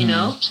this, you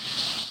know?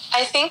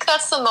 I think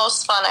that's the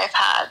most fun I've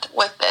had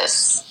with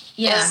this.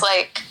 Yeah. Is,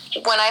 like,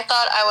 when I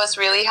thought I was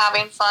really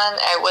having fun,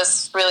 it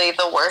was really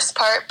the worst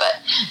part. But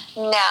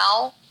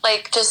now,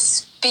 like,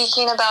 just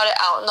speaking about it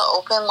out in the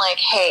open, like,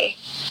 hey,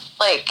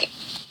 like,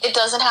 it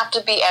doesn't have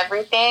to be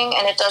everything,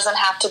 and it doesn't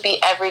have to be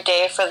every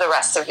day for the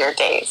rest of your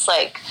days.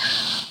 Like,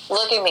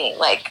 look at me.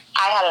 Like,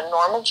 I had a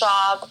normal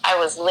job. I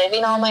was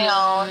living on my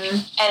own,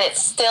 and it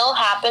still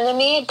happened to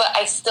me, but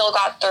I still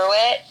got through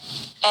it.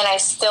 and I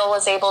still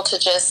was able to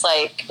just,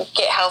 like,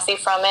 get healthy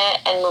from it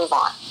and move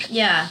on.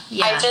 Yeah.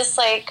 I just,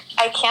 like,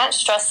 I can't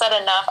stress that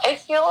enough. I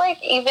feel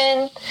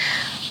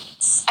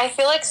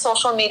like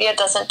social media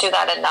doesn't do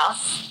that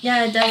enough.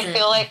 Yeah, it doesn't. I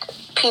feel like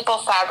people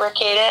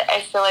fabricate it.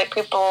 I feel like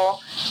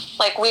people,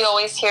 like, we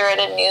always hear it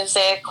in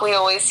music. We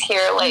always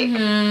hear, like,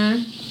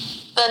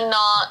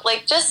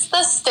 just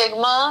the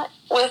stigma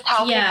with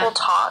how people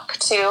talk,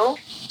 too.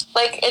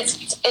 Like,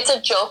 it's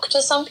a joke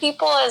to some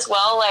people as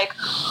well. Like,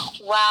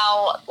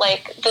 wow,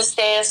 like, this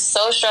day is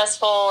so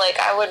stressful. Like,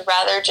 I would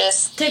rather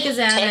just take a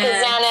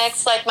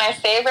Xanax, like my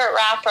favorite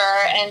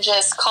rapper, and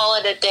just call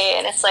it a day.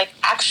 And it's like,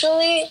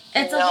 actually,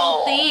 it's a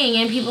whole thing,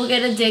 and people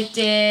get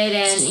addicted.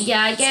 And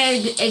yeah, I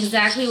get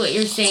exactly what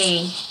you're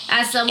saying.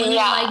 As someone who,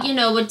 like, you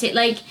know, would take,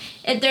 like,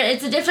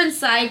 it's a different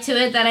side to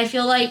it that I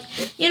feel like,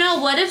 you know,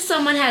 what if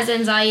someone has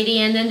anxiety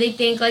and then they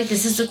think, like,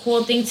 this is a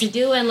cool thing to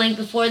do, and, like,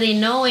 before they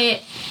know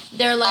it,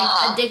 they're, like,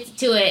 addicted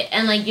to it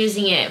and, like,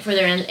 using it for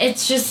their end.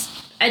 It's just,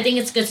 I think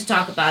it's good to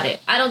talk about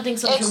it. I don't think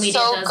social media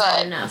does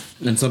that enough.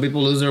 And some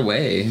people lose their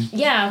way.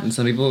 Yeah. And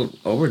some people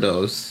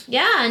overdose.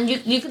 Yeah, and you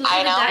can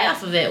literally die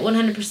off of it,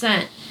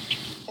 100%.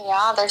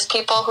 Yeah, there's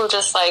people who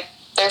just, like,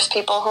 there's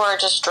people who are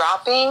just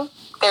dropping.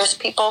 There's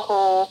people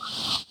who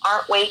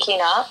aren't waking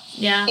up.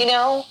 Yeah. You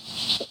know?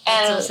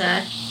 And that's so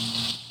sad.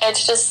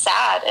 It's just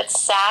sad. It's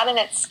sad and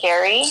it's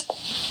scary.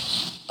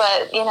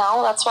 But, you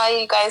know, that's why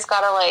you guys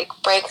gotta, like,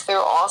 break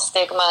through all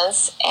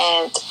stigmas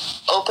and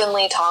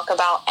openly talk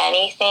about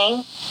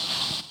anything.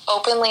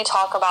 Openly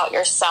talk about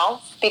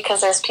yourself,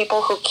 because there's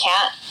people who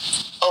can't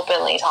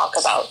openly talk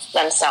about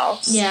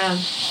themselves. Yeah.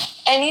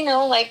 And, you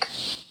know, like,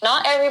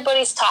 not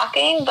everybody's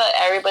talking, but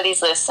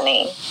everybody's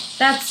listening.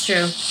 That's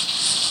true.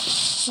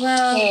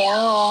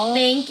 Well,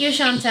 thank you,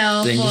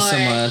 Chantel. Thank you so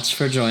much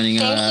for joining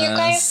us. Thank you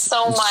guys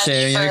so much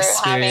sharing your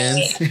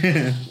experience. Having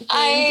me.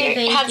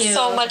 I had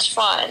so much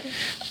fun.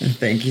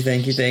 Thank you.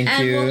 And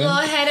we'll go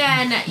ahead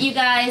and, you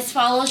guys,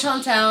 follow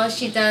Chantel.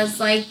 She does,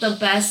 like, the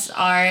best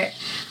art.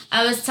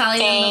 I was telling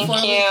them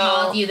before we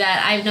called you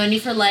that I've known you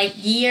for, like,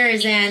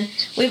 years, and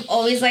we've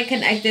always, like,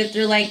 connected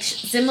through, like,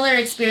 similar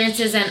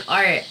experiences and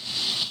art.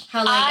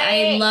 How, like,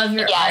 I love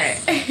your art.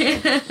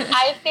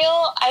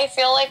 I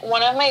feel like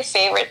one of my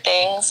favorite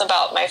things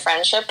about my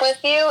friendship with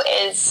you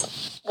is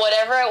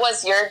whatever it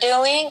was you're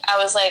doing, I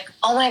was like,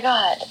 oh my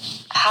God,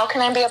 how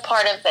can I be a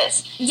part of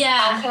this? Yeah.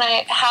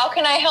 How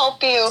can I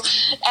help you?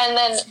 And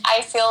then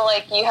I feel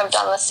like you have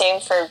done the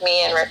same for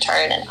me in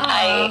return, and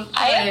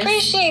I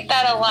appreciate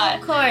that a lot.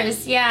 Of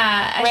course,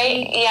 yeah.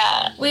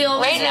 We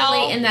always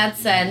relate in that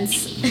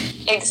sense.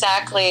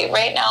 Exactly.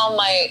 Right now,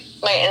 my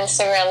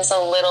Instagram's a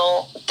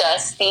little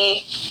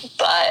dusty,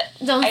 but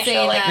don't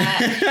say that.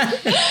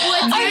 Well,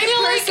 it's very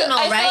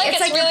personal, right? It's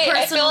like your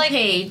personal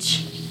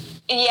page.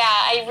 Yeah,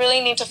 I really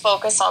need to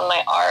focus on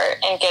my art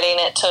and getting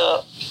it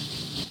to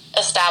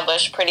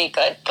establish pretty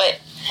good, but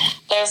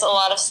there's a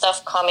lot of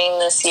stuff coming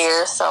this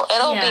year, so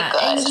it'll be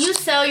good. And you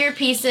sell your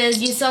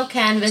pieces, you sell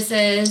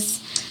canvases.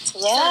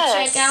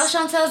 Yes. So check out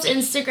Chantel's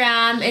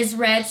Instagram, is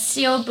Red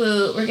Steel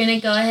Boot. We're gonna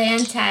go ahead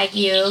and tag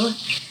you.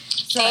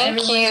 So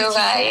thank you,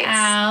 guys. It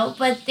out.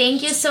 But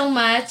thank you so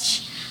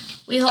much.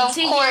 We hope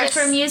to hear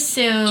from you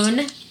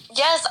soon.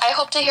 Yes, I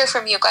hope to hear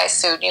from you guys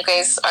soon. You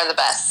guys are the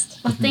best.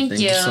 Well, thank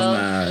you so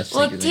much.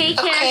 Well, take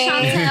care,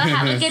 Chantel.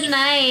 Have a good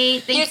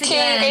night. Thanks you too.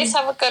 Again. You guys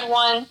have a good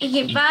one.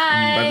 Okay,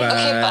 bye.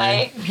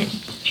 Bye-bye. Okay, bye.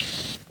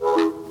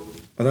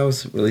 Well, that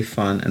was really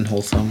fun and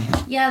wholesome.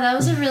 Yeah, that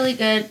was a really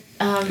good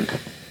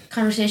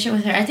conversation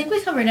with her. I think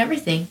we covered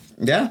everything.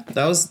 Yeah,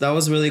 that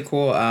was really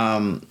cool.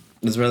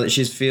 It's really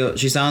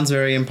she sounds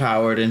very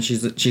empowered, and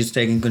she's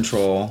taking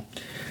control.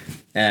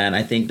 And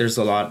I think there's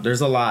a lot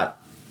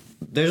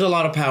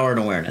of power and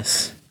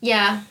awareness.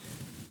 Yeah.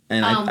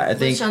 And I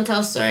think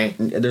Chantel's story.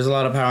 There's a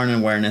lot of power and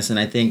awareness, and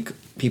I think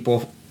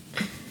people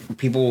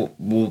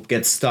will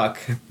get stuck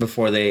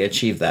before they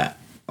achieve that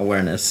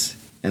awareness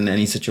in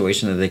any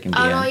situation that they can be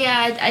in. Oh,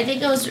 yeah. I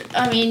think it was,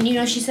 I mean, you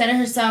know, she said it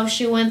herself.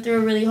 She went through a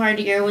really hard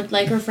year with,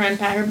 like, her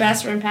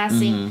best friend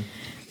passing,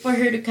 for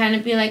her to kind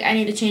of be like, I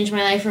need to change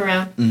my life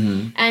around.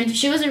 And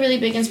she was a really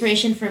big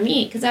inspiration for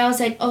me, because I was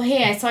like, oh,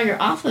 hey, I saw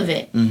you're off of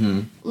it.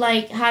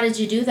 Like, how did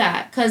you do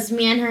that? Because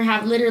me and her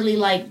have literally,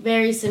 like,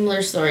 very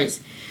similar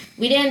stories.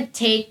 We didn't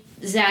take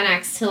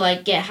Xanax to,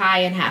 like, get high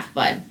and half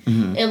bud.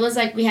 It was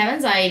like, we have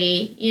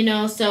anxiety, you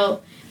know,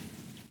 so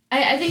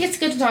I think it's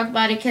good to talk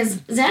about it, because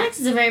Xanax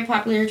is a very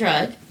popular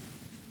drug.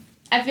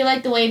 I feel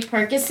like the way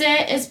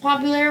Percocet is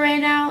popular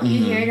right now,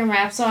 you hear it in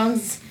rap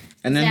songs.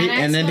 And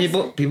then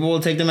people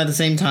will take them at the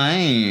same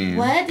time.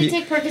 What? They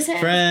take Percocet?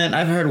 Friend,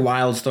 I've heard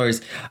wild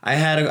stories. I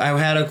had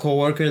a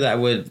coworker that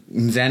would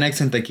Xanax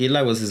and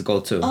tequila was his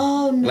go-to.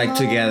 Oh no! Like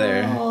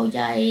together. Oh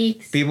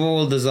yikes! People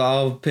will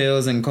dissolve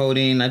pills and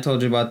codeine. I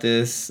told you about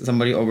this.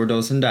 Somebody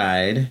overdosed and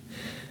died.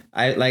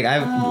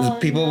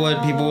 People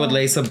would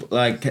lace up,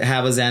 like,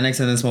 have a Xanax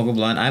and then smoke a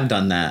blunt. I've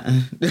done that.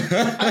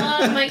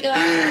 Oh my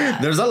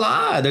God! There's a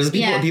lot.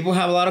 People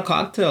have a lot of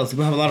cocktails.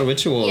 People have a lot of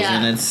rituals,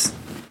 and it's.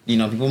 You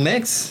know, people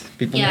mix,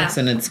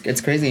 and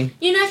it's crazy.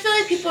 You know, I feel like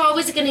like people are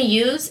always going to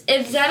use.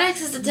 If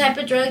Xanax is the type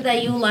of drug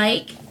that you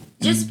like,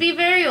 just be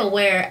very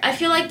aware. I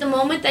feel like the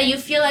moment that you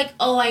feel like,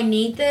 oh, I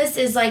need this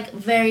is like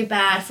very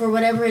bad for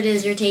whatever it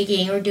is you're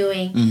taking or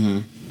doing. Mm-hmm.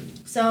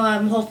 So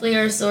hopefully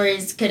our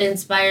stories could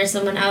inspire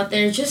someone out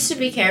there just to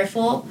be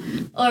careful.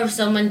 Or if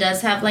someone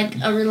does have like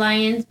a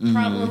reliance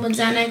problem with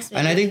Xanax.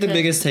 And I think the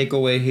biggest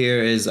takeaway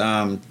here is,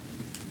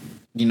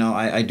 you know,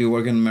 I do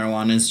work in the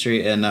marijuana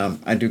industry, and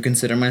I do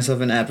consider myself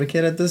an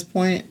advocate at this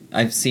point.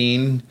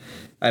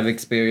 I've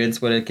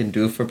experienced what it can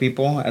do for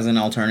people as an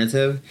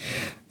alternative.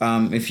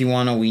 If you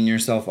want to wean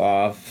yourself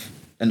off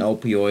an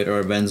opioid or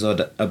a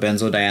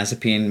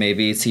benzodiazepine,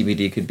 maybe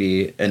CBD could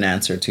be an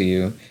answer to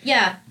you.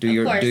 Yeah, do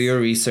your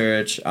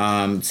research.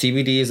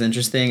 CBD is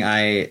interesting.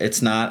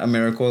 It's not a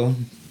miracle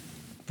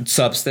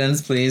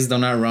substance. Please do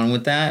not run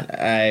with that.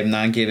 I'm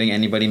not giving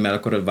anybody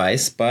medical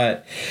advice,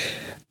 but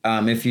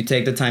if you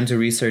take the time to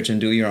research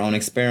and do your own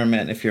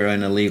experiment, if you're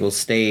in a legal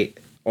state,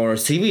 or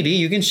CBD,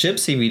 you can ship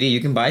CBD. You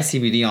can buy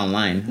CBD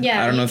online.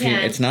 Yeah, I don't know if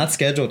it's not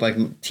scheduled like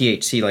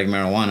THC, like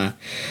marijuana.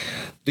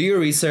 Do your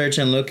research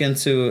and look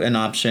into an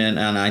option,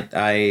 and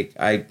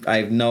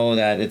I know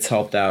that it's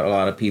helped out a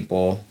lot of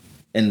people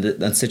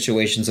in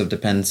situations of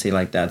dependency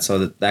like that,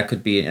 so that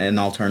could be an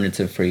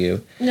alternative for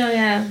you. No,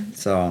 yeah.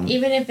 So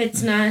even if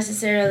it's not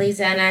necessarily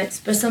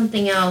Xanax, but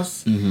something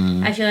else,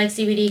 I feel like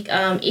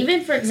CBD.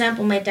 Even for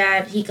example, my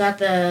dad, he got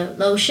the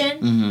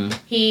lotion.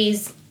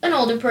 He's an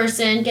older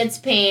person, gets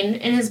pain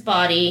in his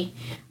body.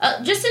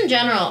 Just in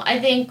general, I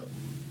think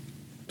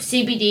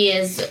CBD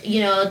is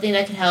a thing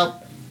that could help.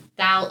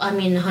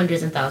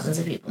 Hundreds and thousands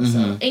of people.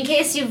 So in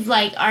case you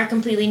are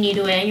completely new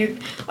to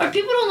it, or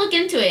people don't look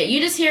into it, you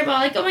just hear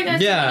about oh my god,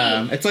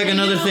 yeah, CBD. It's like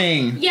another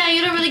thing. Yeah,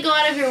 you don't really go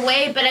out of your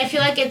way, but I feel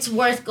like it's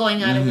worth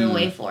going out of your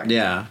way for.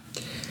 Yeah.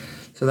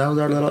 So that was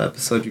our little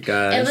episode, you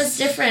guys. It was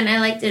different. I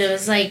liked it. It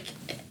was like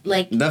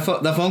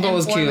the phone call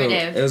was cute.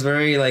 It was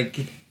very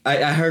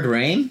I heard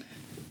rain.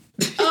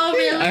 Oh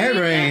really? I heard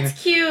rain.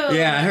 That's cute.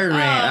 Yeah, I heard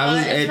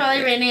rain. It's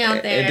probably raining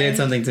out there. It did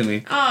something to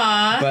me.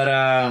 Aww.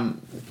 But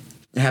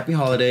happy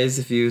holidays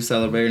if you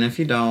celebrate, and if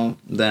you don't,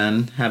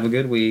 then have a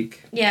good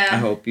week. Yeah. I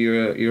hope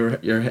your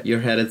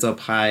head is up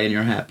high and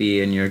you're happy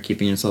and you're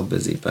keeping yourself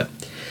busy. But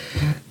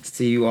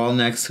see you all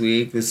next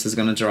week. This is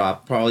gonna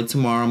drop probably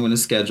tomorrow. I'm gonna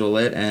schedule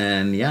it,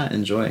 and yeah,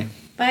 enjoy.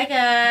 Bye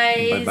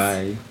guys. Bye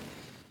bye.